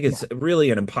 I think Yeah. it's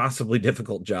really an impossibly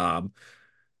difficult job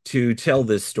to tell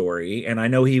this story, and I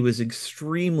know he was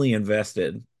extremely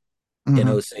invested in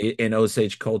Hmm.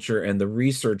 Osage culture and the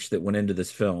research that went into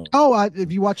this film, Oh,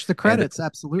 if you watch the and the credits,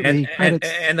 absolutely. and He and,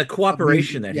 credits and the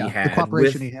cooperation that he the had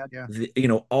cooperation with he had. Yeah.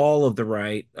 all of the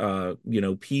right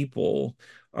people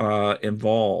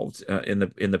involved in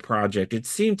the project. It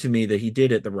seemed to me that he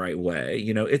did it the right way.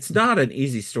 It's not an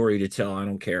easy story to tell. I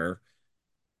don't care.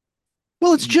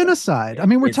 Well, it's genocide. I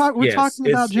mean, It's we're yes, talking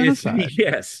about it's genocide,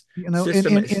 yes, and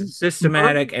murder,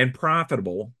 systematic and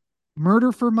profitable.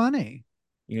 murder for money.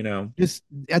 You know, Just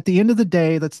at the end of the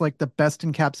day, that's like the best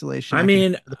encapsulation I I can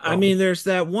mean, give for the I film. mean, there's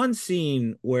that one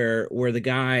scene where the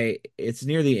guy, it's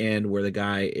near the end where the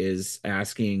guy is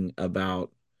asking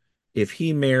about if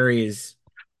he marries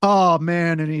Oh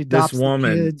man, and he this adopts the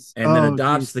woman kids. and then Oh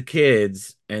adopts geez, the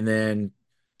kids and then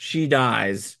she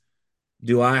dies,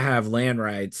 do I have land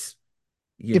rights?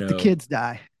 You if the know, kids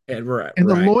die. and right, And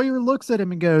the right, lawyer looks at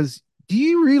him and goes, "Do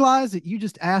you realize that you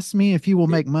just asked me if you will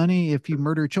make money if you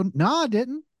murder children?" No, I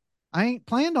didn't. I ain't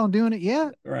planned on doing it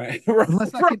yet, right, right,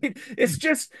 unless I can. right. It's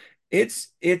just,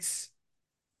 it's,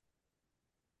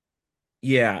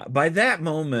 yeah. By that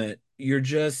moment, you're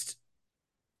just,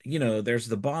 there's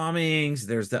the bombings,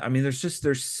 I mean,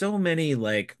 there's so many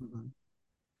like, Mhm.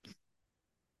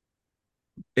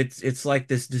 it's like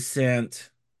this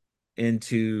descent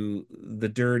into the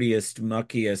dirtiest,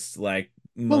 muckiest, like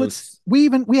Well, it's most, we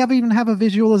have even have a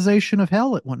visualization of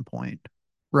hell at one point,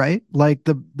 right? Like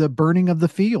the burning of the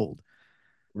field.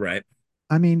 right,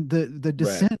 I mean, the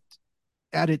right, descent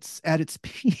at its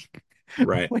peak,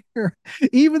 right, where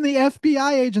even the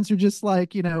FBI agents are just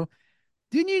like, didn't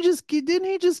he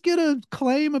just get a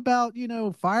claim about,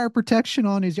 fire protection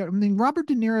on his yard? I mean, Robert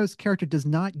De Niro's character does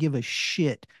not give a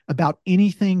shit about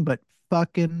anything but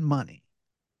fucking money.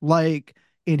 Like,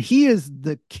 and he is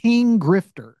the king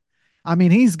grifter. I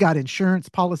mean, he's got insurance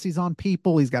policies on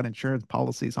people. He's got insurance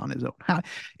policies on his own.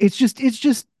 It's just,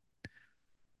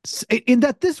 in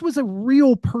that this was a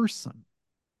real person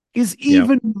is yeah,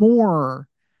 even more.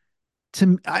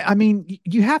 I mean,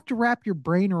 you have to wrap your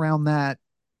brain around that.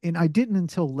 And I didn't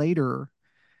until later,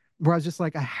 where I was just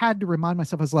like, I had to remind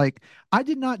myself, I was like, I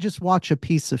did not just watch a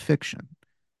piece of fiction.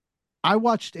 I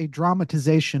watched a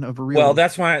dramatization Well,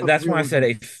 that's why I real said a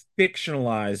events.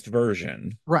 fictionalized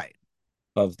version Right.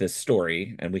 of this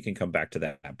story, and we can come back to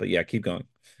that. But yeah, keep going.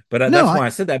 But No, that's I, why I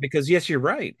said that because yes, you're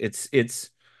right. It's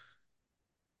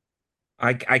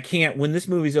I can't when this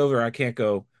movie's over, I can't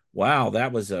go, wow,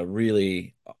 that was a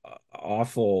really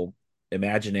awful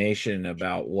imagination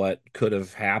about what could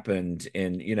have happened.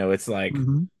 And it's like,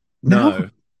 mhm. No, no,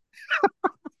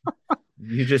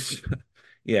 you just,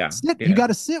 yeah, you yeah, got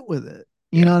to sit with it.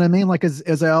 You know yeah. what I mean? Like,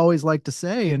 as I always like to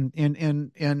say,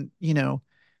 and,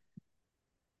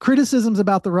 criticisms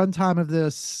about the runtime of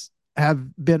this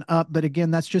have been up, but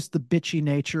again, that's just the bitchy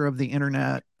nature of the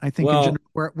internet. I think in general,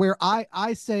 Well, where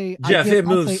I say Jeff, it I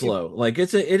moves say if slow. Like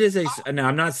it is a. Now,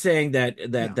 I'm not saying yeah.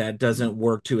 that Mhm. doesn't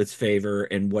work to its favor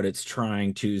and what it's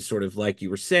trying to sort of like you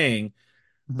were saying.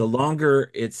 The Mhm.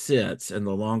 longer it sits and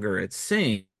the longer it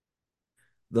sinks,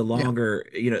 the Yeah. longer,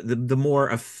 the more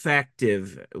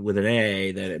effective with an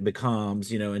A that it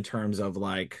becomes, in terms of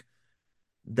like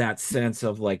that sense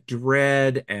of like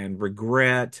dread and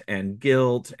regret and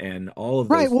guilt and all of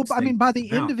Right. those Well, I things mean, by the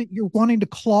come end out. of it, you're wanting to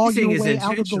claw Pacing your is way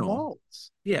out of the intentional.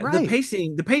 walls. Yeah, Right.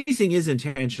 the pacing is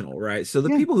intentional, right? So the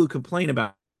Yeah. people who complain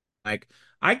about like,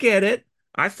 I get it.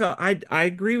 I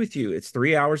agree with you. It's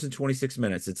 3 hours and 26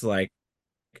 minutes. It's like,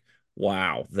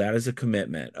 wow, that is a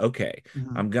commitment. Okay,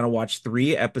 Mhm. I'm gonna watch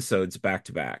 3 episodes back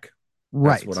to back.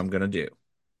 That's what Right. I'm gonna do.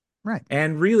 Right.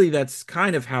 And really, that's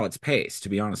kind of how it's paced, to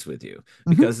be honest with you,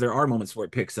 Hmm. because there are moments where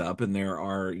it picks up and there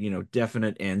are,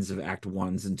 definite ends of act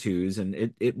ones and twos, and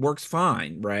it works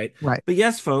fine, right? Right. But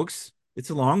yes, folks, it's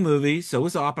a long movie. So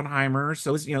is Oppenheimer.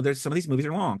 So is, there's some of these movies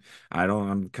are long.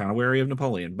 I'm kind of wary of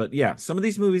Napoleon, but yeah, some of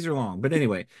these movies are long. But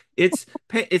anyway, it's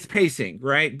pacing,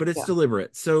 right? But it's Yeah.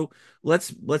 deliberate. So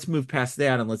let's move past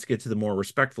that and let's get to the more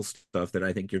respectful stuff that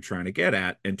I think you're trying to get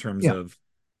at in terms Yeah. of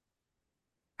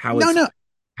how No, it's no,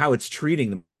 how it's treating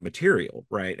the material,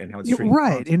 right? And how it's you're treating the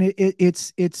right. content. And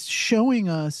it's showing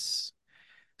us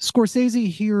Scorsese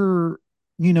here,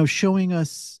 showing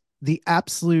us the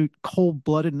absolute cold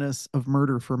bloodedness of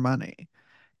murder for money.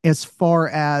 As far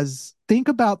as think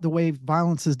about the way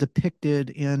violence is depicted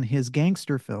in his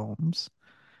gangster films,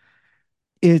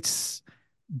 it's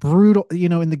brutal.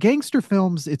 In the gangster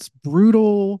films, it's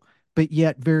brutal, but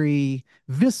yet very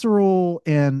visceral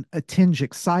and a tinge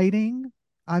exciting.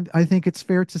 I think it's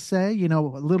fair to say, a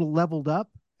little leveled up,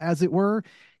 as it were.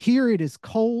 Here, it is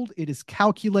cold, it is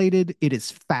calculated, it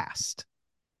is fast.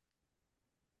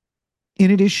 And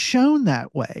it is shown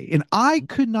that way. And I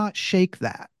could not shake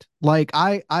that. Like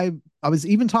I was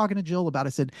even talking to Jill about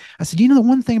it. I said, the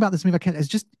one thing about this movie I can't is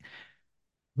just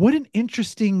what an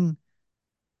interesting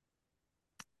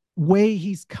way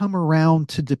he's come around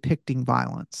to depicting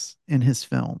violence in his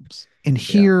films. And Yeah.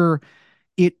 here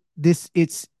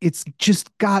it's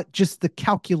just got just the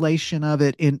calculation of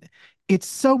it, and it's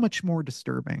so much more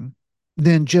disturbing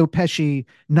than Joe Pesci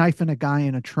knifing a guy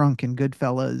in a trunk in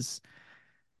Goodfellas.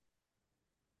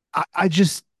 I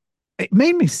just it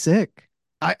made me sick.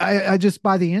 I just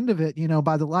by the end of it,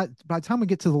 by the time we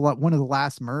get to one of the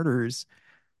last murders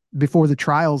before the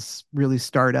trials really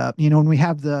start up, when we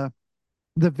have the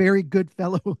very good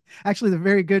fellow, actually the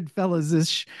very good fellas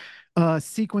is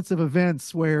sequence of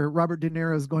events where Robert De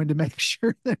Niro is going to make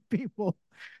sure that people,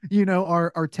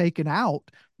 are taken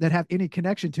out that have any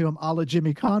connection to him, a la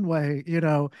Jimmy Conway.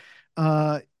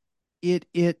 Uh,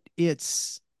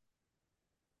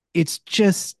 it's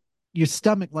just your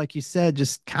stomach, like you said,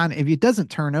 just kind of if it doesn't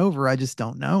turn over, I just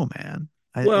don't know, man.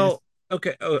 I just Well,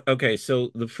 okay. Okay.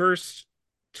 So the first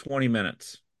 20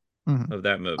 minutes mhm. of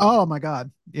that movie, Oh my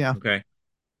God, yeah. okay.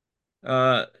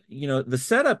 The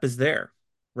setup is there,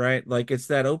 right? Like it's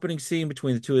that opening scene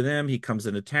between the two of them. He comes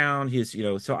into town.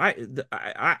 So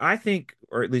I think,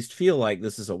 or at least feel like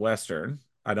this is a Western.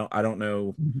 I don't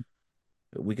know. Mhm.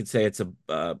 We could say it's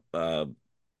a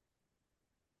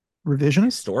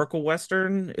Revisionist, historical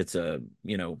Western. It's a,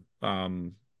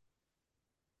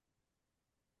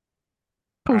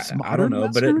 I don't postmodern know,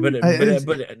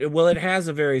 Western. well, it has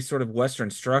a very sort of Western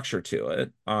structure to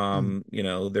it.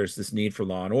 Mm. There's this need for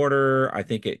law and order. I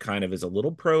think it kind of is a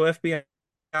little pro FBI,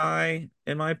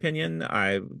 in my opinion.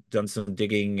 I've done some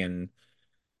digging, and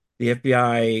the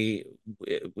FBI,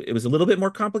 it was a little bit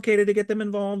more complicated to get them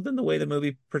involved than the way the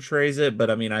movie portrays it.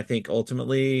 But I mean, I think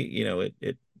ultimately,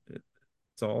 it's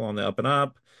all on the up and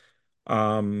up.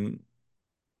 Um,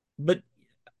 but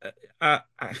uh,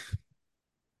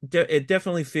 it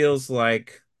definitely feels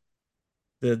like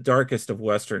the darkest of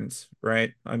Westerns,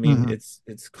 right? I mean, Hmm.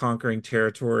 it's conquering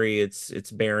territory,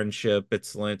 it's baronship,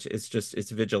 it's lynch, it's just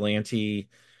it's vigilante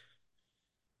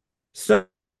stuff,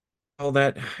 all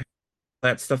that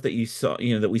stuff that you saw,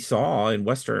 that we saw in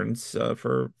Westerns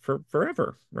for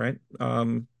forever, right?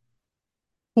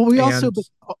 Well, we also, And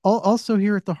but also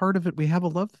here at the heart of it, we have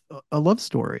a love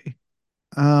story.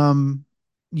 Um,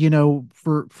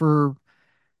 for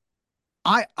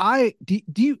do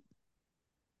you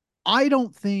I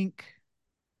don't think,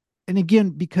 and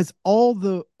again, because all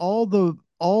the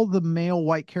male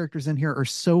white characters in here are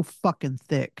so fucking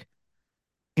thick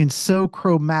and so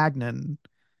Cro-Magnon,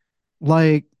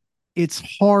 like it's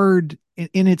hard,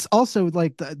 and it's also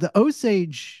like the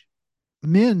Osage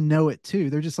men know it too.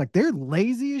 They're just like they're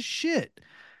lazy as shit.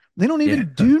 They don't yeah,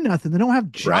 even do nothing. They don't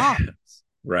have right, jobs.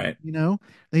 right. You know,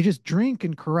 they just drink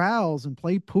in corrals and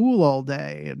play pool all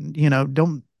day and,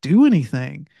 don't do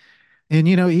anything. And,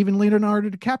 even Leonardo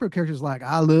DiCaprio character's like,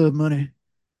 I love money.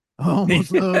 I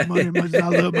almost love money as much as I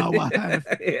love my wife.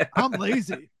 Yeah, I'm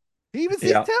lazy. He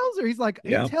yeah, tells her, he's like,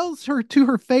 he yeah, tells her to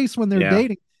her face when they're yeah,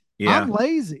 dating, I'm yeah,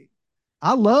 lazy.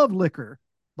 I love liquor.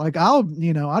 Like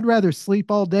I'd rather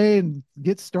sleep all day and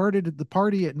get started at the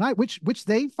party at night, which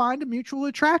they find a mutual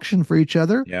attraction for each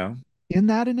other yeah. in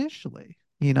that initially,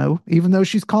 even though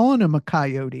she's calling him a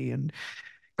coyote. And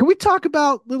can we talk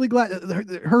about Lily Glad?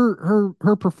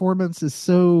 Her performance is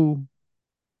so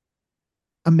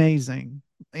amazing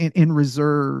and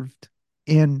reserved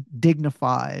and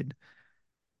dignified,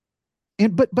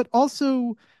 and but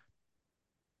also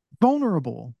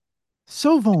vulnerable,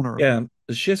 so Yeah, vulnerable.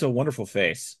 she has a wonderful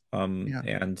face, Yeah.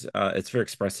 and it's very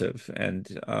expressive, and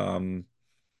I'm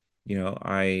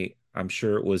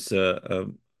sure it was a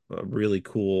really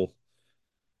cool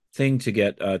thing to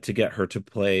get her to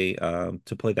play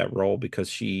that role because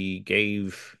she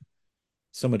gave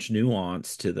so much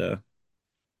nuance to the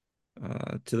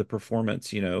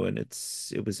performance, and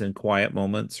it was in quiet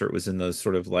moments or it was in those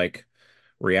sort of like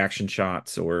reaction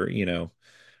shots or even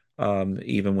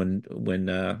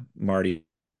when Marty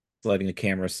letting the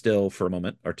camera still for a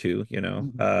moment or two,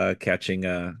 Mhm. catching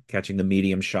the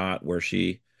medium shot where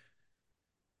she,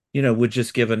 would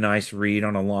just give a nice read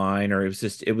on a line, or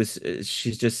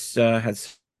she just had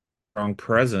strong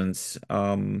presence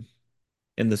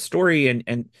in the story,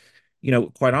 and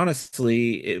quite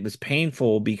honestly, it was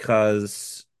painful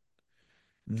because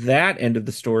that end of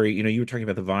the story, you were talking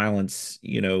about the violence,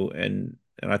 and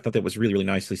I thought that was really, really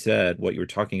nicely said, what you were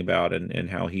talking about and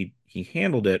how he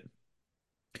handled it.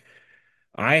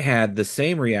 I had the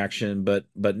same reaction, but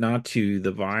not to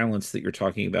the violence that you're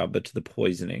talking about, but to the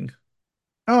poisoning,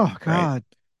 Oh right? God.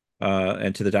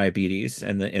 And to the diabetes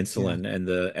and the Yeah. insulin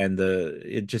and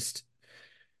it just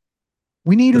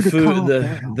We need the her to food, calm the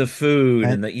down. food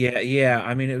That. and the yeah, yeah.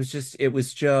 I mean, it was just in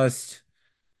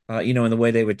the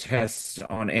way they would test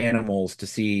on animals to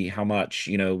see how much,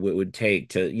 it would take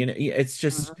to, it's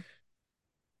just Mhm.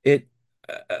 it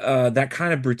that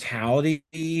kind of brutality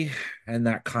and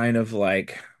that kind of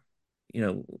like, you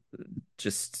know,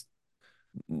 just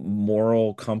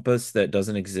moral compass that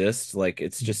doesn't exist. Like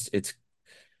it's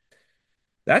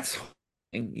that's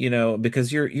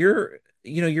because you're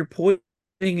pointing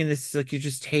and it's like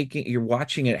you're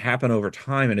watching it happen over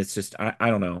time and it's just I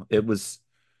don't know. It was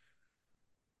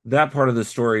that part of the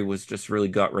story was just really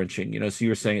gut-wrenching. So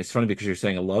you were saying it's funny because you're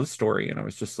saying a love story and I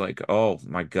was just like, "Oh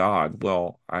my God.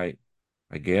 Well, I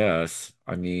guess.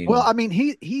 I Well, mean, I mean,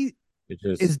 he it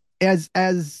just is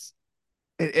as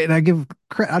and I give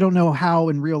credit. I don't know how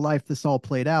in real life this all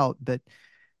played out, but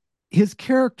his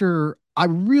character, I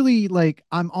really like.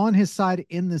 I'm on his side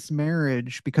in this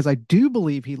marriage because I do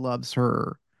believe he loves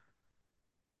her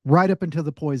right up until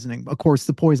the poisoning. Of course,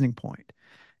 the poisoning point,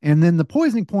 and then the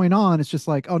poisoning point on, it's just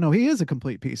like, oh no, he is a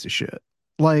complete piece of shit.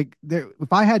 Like there,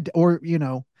 if I had, or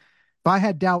if I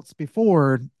had doubts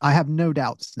before, I have no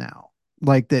doubts now.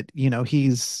 Like that,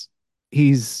 he's,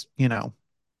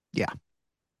 yeah.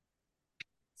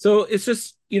 so it's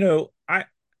just,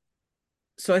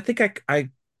 I think I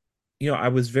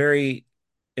was very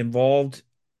involved.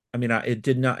 I mean, it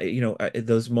did not,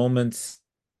 those moments,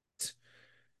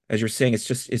 as you're saying, it's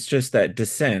just that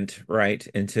descent, right?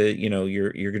 Into,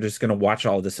 you're just going to watch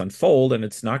all of this unfold and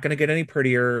it's not going to get any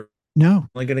prettier, No.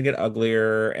 only going to get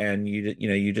uglier. And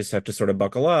you just have to sort of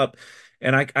buckle up.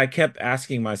 And I kept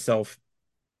asking myself,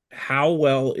 how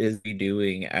well is he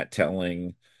doing at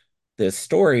telling this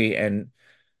story? And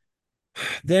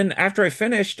then after I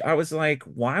finished, I was like,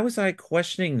 why was I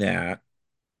questioning that?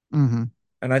 Hmm.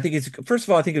 And I think it's first of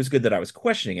all, I think it was good that I was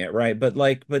questioning it, right?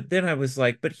 But then I was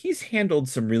like, but he's handled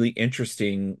some really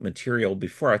interesting material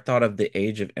before. I thought of The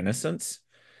Age of Innocence,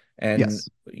 and Yes.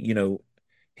 you know,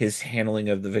 his handling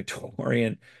of the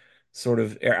Victorian sort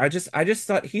of era. I just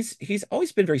thought he's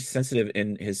always been very sensitive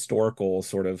in historical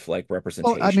sort of like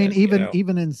Well, I mean, representation, you even know.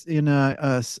 even in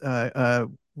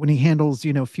when he handles,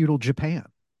 feudal Japan,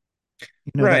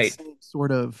 that Right, same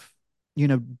sort of,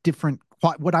 different,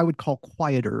 what I would call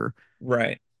quieter,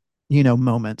 right,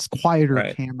 moments, quieter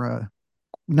right. camera,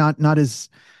 not as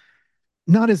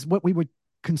what we would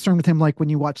concern with him, like when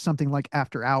you watch something like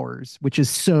After Hours, which is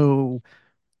so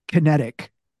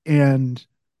kinetic and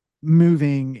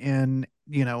moving, and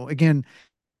again,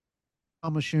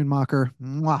 Alma Schumacher,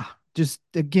 mwah, just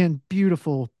again,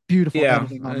 beautiful, beautiful Yeah,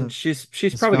 editing on and she's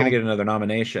this probably going to film. get another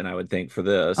nomination, I would think, for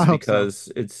I this hope so.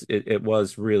 because it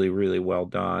was really really well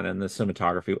done, and the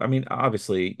cinematography. I mean,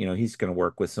 obviously, he's going to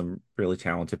work with some really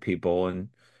talented people, and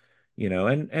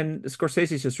and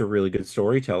Scorsese's just a really good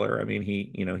storyteller. I mean,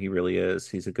 he really is.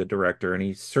 He's a good director, and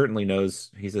he certainly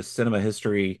knows. He's a cinema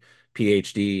history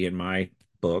PhD in my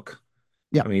book.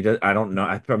 Yeah, I mean, I don't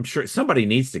know. I'm sure somebody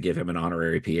needs to give him an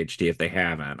honorary PhD if they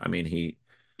haven't. I mean, he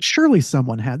surely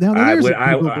someone had. Now I there's would a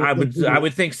I Google I a would I Google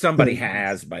would think somebody thing.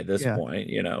 has by this Yeah.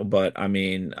 point, but I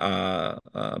mean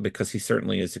because he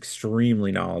certainly is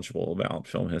extremely knowledgeable about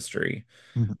film history.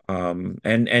 Mhm.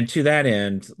 And to that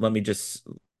end, let me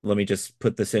just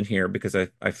put this in here because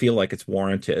I feel like it's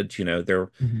warranted.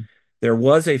 Mhm. There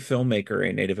was a filmmaker,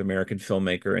 a Native American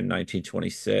filmmaker in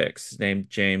 1926 named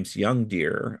James Young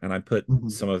Deere, and I put Mhm.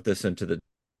 some of this into the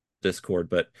Discord,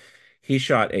 but he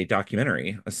shot a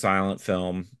documentary, a silent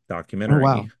film Oh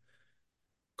wow. documentary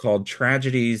called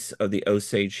Tragedies of the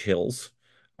Osage Hills.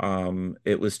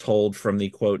 It was told from the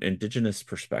quote indigenous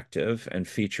perspective and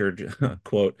featured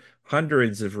quote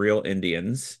hundreds of real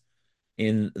Indians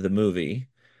in the movie.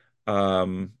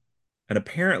 Um, and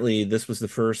apparently, this was the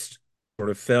first sort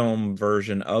of film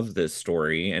version of this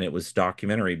story, and it was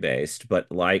documentary based.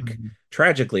 But like Mhm.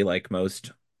 tragically, like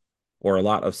most or a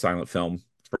lot of silent film,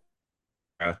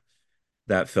 uh,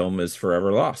 that film is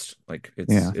forever lost. Like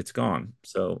it's Yeah. it's gone.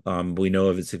 So we know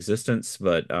of its existence,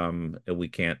 but we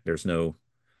can't. There's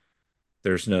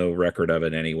no record of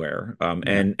it anywhere.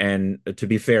 Yeah. And to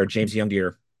be fair, James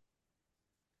Youngdeer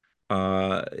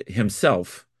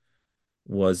himself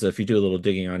was, if you do a little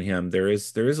digging on him, there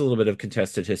is a little bit of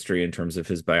contested history in terms of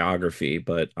his biography,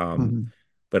 Mhm.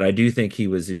 but I do think he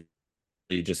was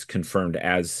just confirmed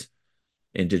as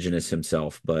indigenous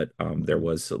himself. But there Mhm.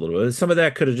 was a little bit. Some of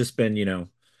that could have just been, you're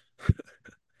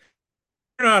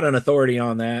not an authority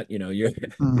on that.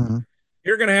 Mhm.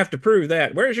 You're going to have to prove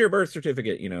that. Where's your birth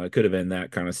certificate? It could have been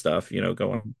that kind of stuff,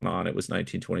 going on. It was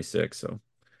 1926,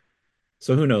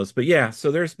 so who knows? But yeah,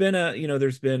 so there's been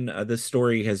this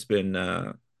story has been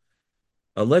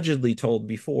allegedly told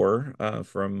before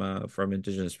from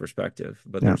indigenous perspective,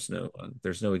 but Yeah.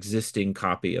 there's no existing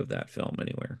copy of that film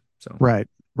anywhere. So Right.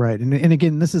 Right. And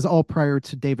again, this is all prior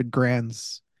to David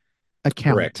Grann's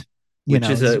correct, account, which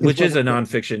is is a which what is we're a getting at.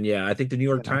 nonfiction. Yeah, I think the New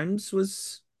York You know. Times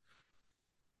was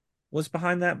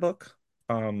behind that book,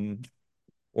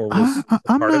 or I, was I a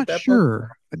I'm part of not that book.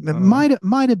 sure. It I don't know.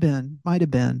 might have been.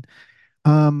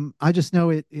 I just know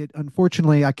it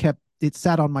unfortunately I kept it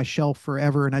sat on my shelf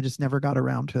forever, and I just never got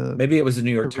around Maybe it was a New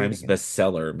to York Times reading it.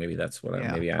 bestseller. Maybe that's what I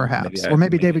Yeah, maybe I maybe perhaps. Or I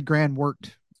maybe maybe David Grann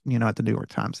worked, at the New York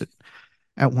Times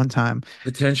at one time.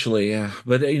 potentially, yeah.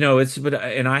 But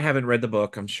and I haven't read the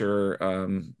book. I'm sure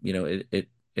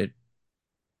it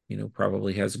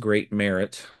probably has great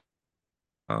merit.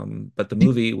 But the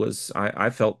movie was I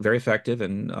felt very effective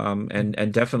and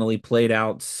definitely played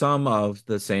out some of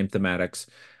the same thematics,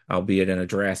 albeit in a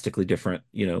drastically different,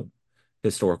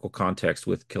 historical context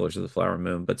with Killers of the Flower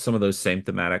Moon, but some of those same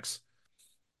thematics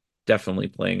definitely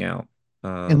playing out.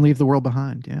 And Uh, Leave the World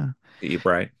Behind. Yeah.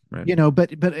 right, right.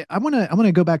 But I want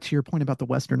to go back to your point about the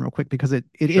Western real quick, because it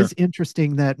is Sure.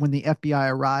 interesting that when the FBI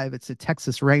arrive, it's a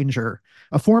Texas Ranger,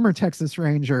 a former Texas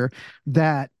Ranger,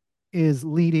 that is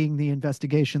leading the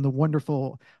investigation. The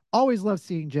wonderful, always love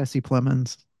seeing Jesse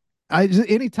Plemons.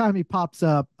 Anytime he pops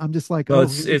up, I'm just like, Well, oh,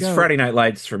 it's here we it's go. Friday Night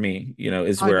Lights for me,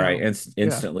 is I where I know. Yeah.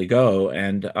 instantly go,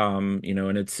 and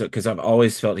it's because I've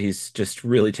always felt he's just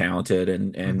really talented,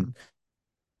 and Mhm.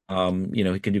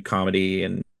 he can do comedy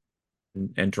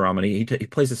and drama, and he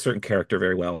plays a certain character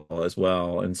very well as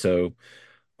well, and so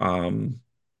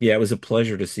yeah, it was a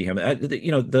pleasure to see him.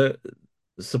 The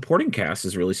supporting cast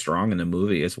is really strong in the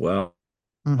movie as well.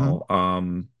 Mhm.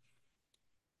 Um,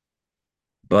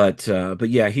 but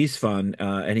yeah, he's fun,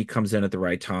 and he comes in at the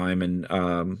right time, and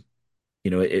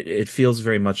it feels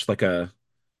very much like a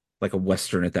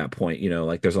Western at that point,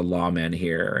 like there's a lawman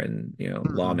here, and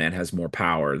Mhm. lawman has more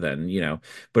power than.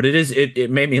 But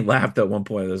it made me laugh at one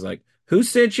point. It was like, who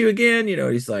sent you again?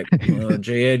 He's like,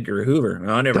 J. Edgar Hoover.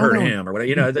 Oh, I never Don't heard of know him. him or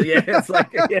whatever. Yeah, it's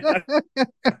like, yeah,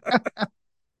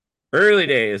 early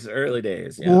days, early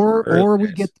days. Yeah, early Or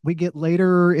days. we get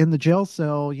later in the jail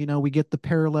cell, we get the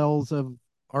parallels of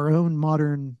our own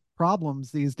modern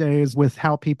problems these days with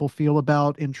how people feel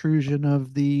about intrusion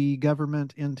of the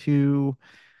government into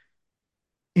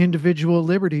individual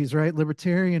liberties, right?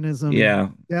 Libertarianism Yeah,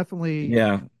 definitely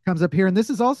yeah. comes up here. And this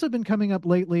has also been coming up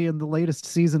lately in the latest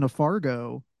season of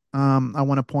Fargo. I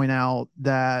want to point out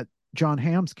that John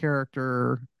Hamm's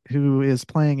character, who is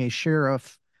playing a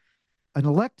sheriff, an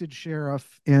elected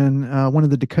sheriff in one of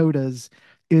the Dakotas,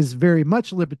 is very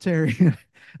much libertarian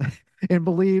and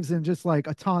believes in just like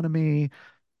autonomy,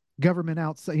 government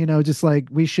outside, just like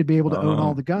we should be able to own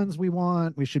all Oh, the guns we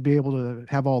want. We should be able to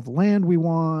have all the land we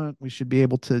want. We should be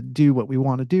able to do what we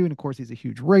want to do. And of course, he's a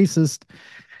huge racist.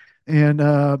 And,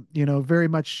 very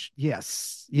much,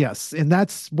 yes, yes. And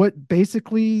that's what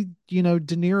basically, De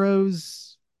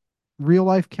Niro's real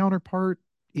life counterpart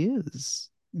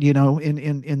is,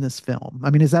 in this film.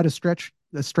 I mean, is that a stretch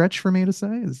for me to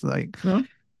say? It's like, no.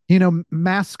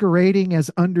 masquerading as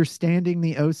understanding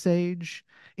the Osage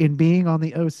and being on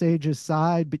the Osage's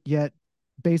side, but yet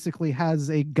basically has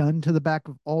a gun to the back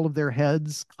of all of their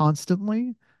heads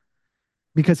constantly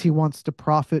because he wants to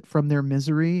profit from their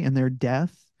misery and their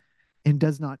death and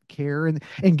does not care and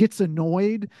gets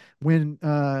annoyed when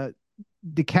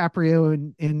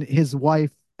DiCaprio and his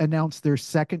wife announce their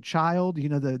second child,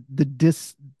 the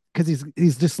dis because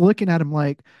he's just looking at him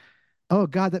like, oh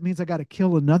God, that means I got to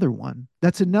kill another one.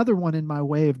 That's another one in my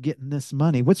way of getting this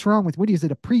money. What's wrong with what is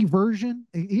it? A pre-version?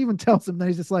 He even tells him that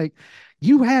he's just like,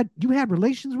 you had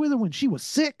relations with her when she was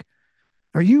sick.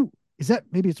 Are you? Is that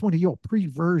maybe it's one of your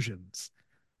pre-versions?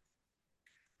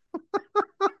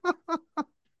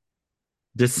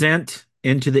 Descent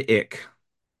into the ick.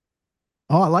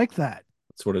 Oh, I like that.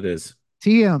 That's what it is.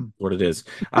 TM. What it is.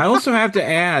 I also have to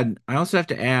add,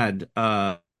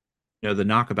 the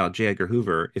knock about J. Edgar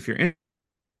Hoover. If you're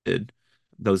interested,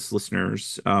 those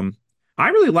listeners, I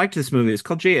really liked this movie. It's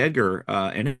called J. Edgar,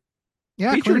 and it Yeah,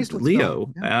 Clint featured Eastwood's film.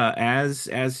 Leo Yeah, as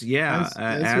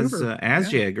Hoover. as Yeah,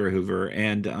 J. Edgar Hoover,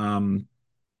 and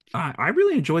I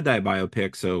really enjoyed that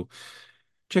biopic. So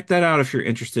check that out if you're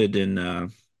interested in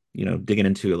digging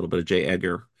into a little bit of J.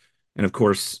 Edgar. And of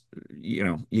course,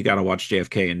 you got to watch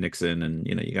JFK and Nixon, and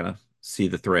you got to see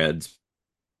the threads.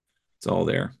 It's all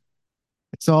there.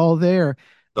 it's all there. It's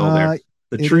all there. Uh,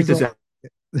 The it truth is is all out.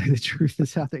 the truth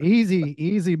is out there. Easy,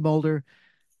 easy, Mulder.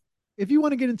 If you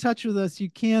want to get in touch with us, you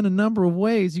can a number of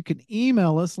ways. You can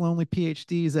email us,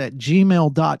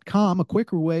 lonelyphds@gmail.com. A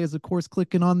quicker way is, of course,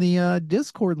 clicking on the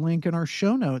Discord link in our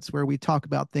show notes where we talk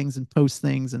about things and post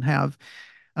things and have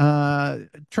uh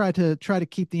try to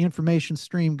keep the information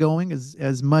stream going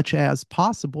as much as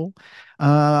possible.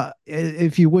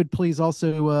 If you would please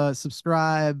also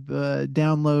subscribe,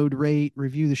 download, rate,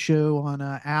 review the show on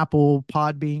Apple,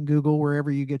 Podbean, Google, wherever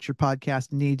you get your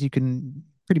podcast needs. You can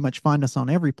pretty much find us on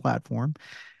every platform.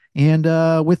 And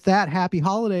with that, happy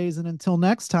holidays, and until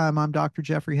next time, I'm Dr.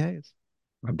 Jeffrey Hayes.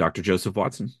 I'm Dr. Joseph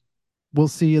Watson. We'll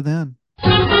see you then.